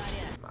this. This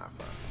is not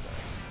fun.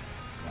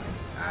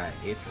 But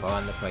it's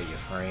fun to play your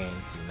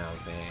friends, you know what I'm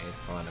saying?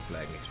 It's fun to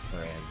play against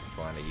your friends. It's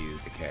fun to use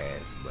the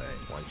cast. But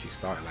once you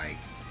start like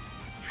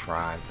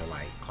trying to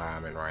like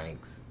climb in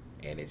ranks,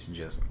 and it's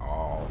just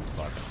all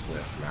fucking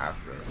Swift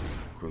Master,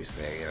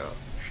 Crusader,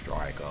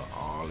 Striker,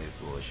 all this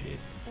bullshit,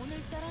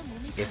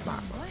 it's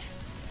not fun.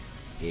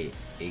 It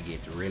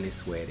gets really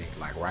sweaty.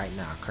 Like right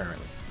now,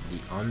 currently,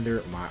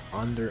 my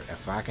under,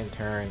 if I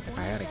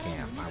had a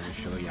cam, I would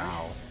show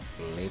y'all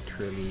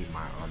literally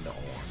my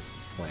underarms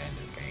playing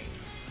this game.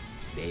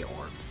 They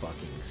are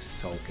fucking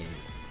soaking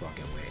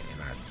fucking wet,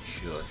 and I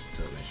just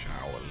took a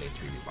shower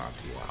literally about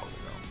 2 hours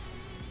ago.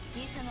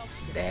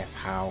 That's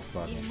how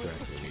fucking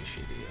stressful this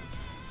shit is.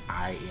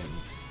 I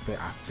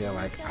feel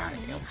like I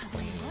am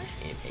playing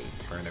in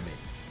a tournament,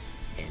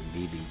 and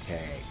BB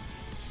Tag,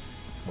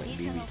 when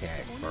BB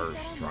Tag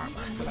first dropped,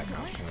 I feel like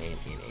I'm playing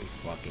in a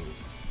fucking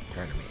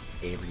tournament.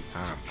 Every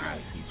time I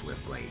see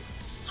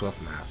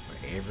Swift Master,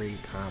 every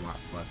time I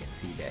fucking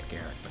see that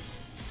character,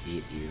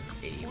 it is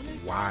a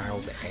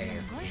wild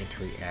ass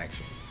entry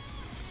action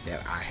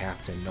that I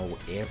have to know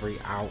every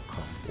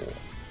outcome for.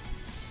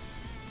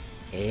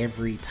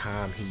 Every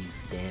time he's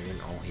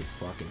standing on his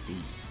fucking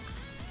feet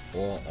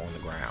or on the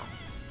ground.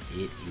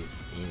 It is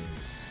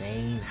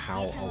insane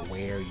how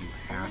aware you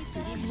have to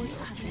be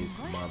of this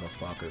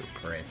motherfucker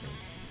pressing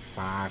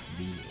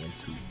 5B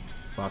into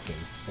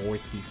fucking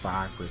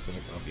 45%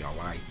 of your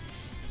life.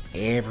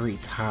 Every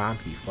time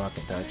he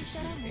fucking touches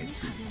you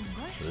into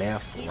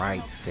left,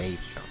 right, safe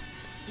jump.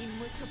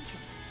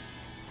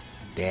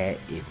 That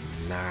is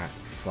not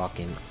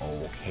fucking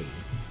okay.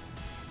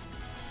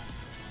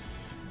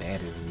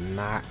 That is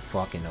not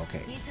fucking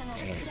okay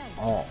at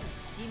all.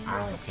 I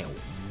don't care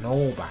what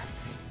nobody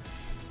says.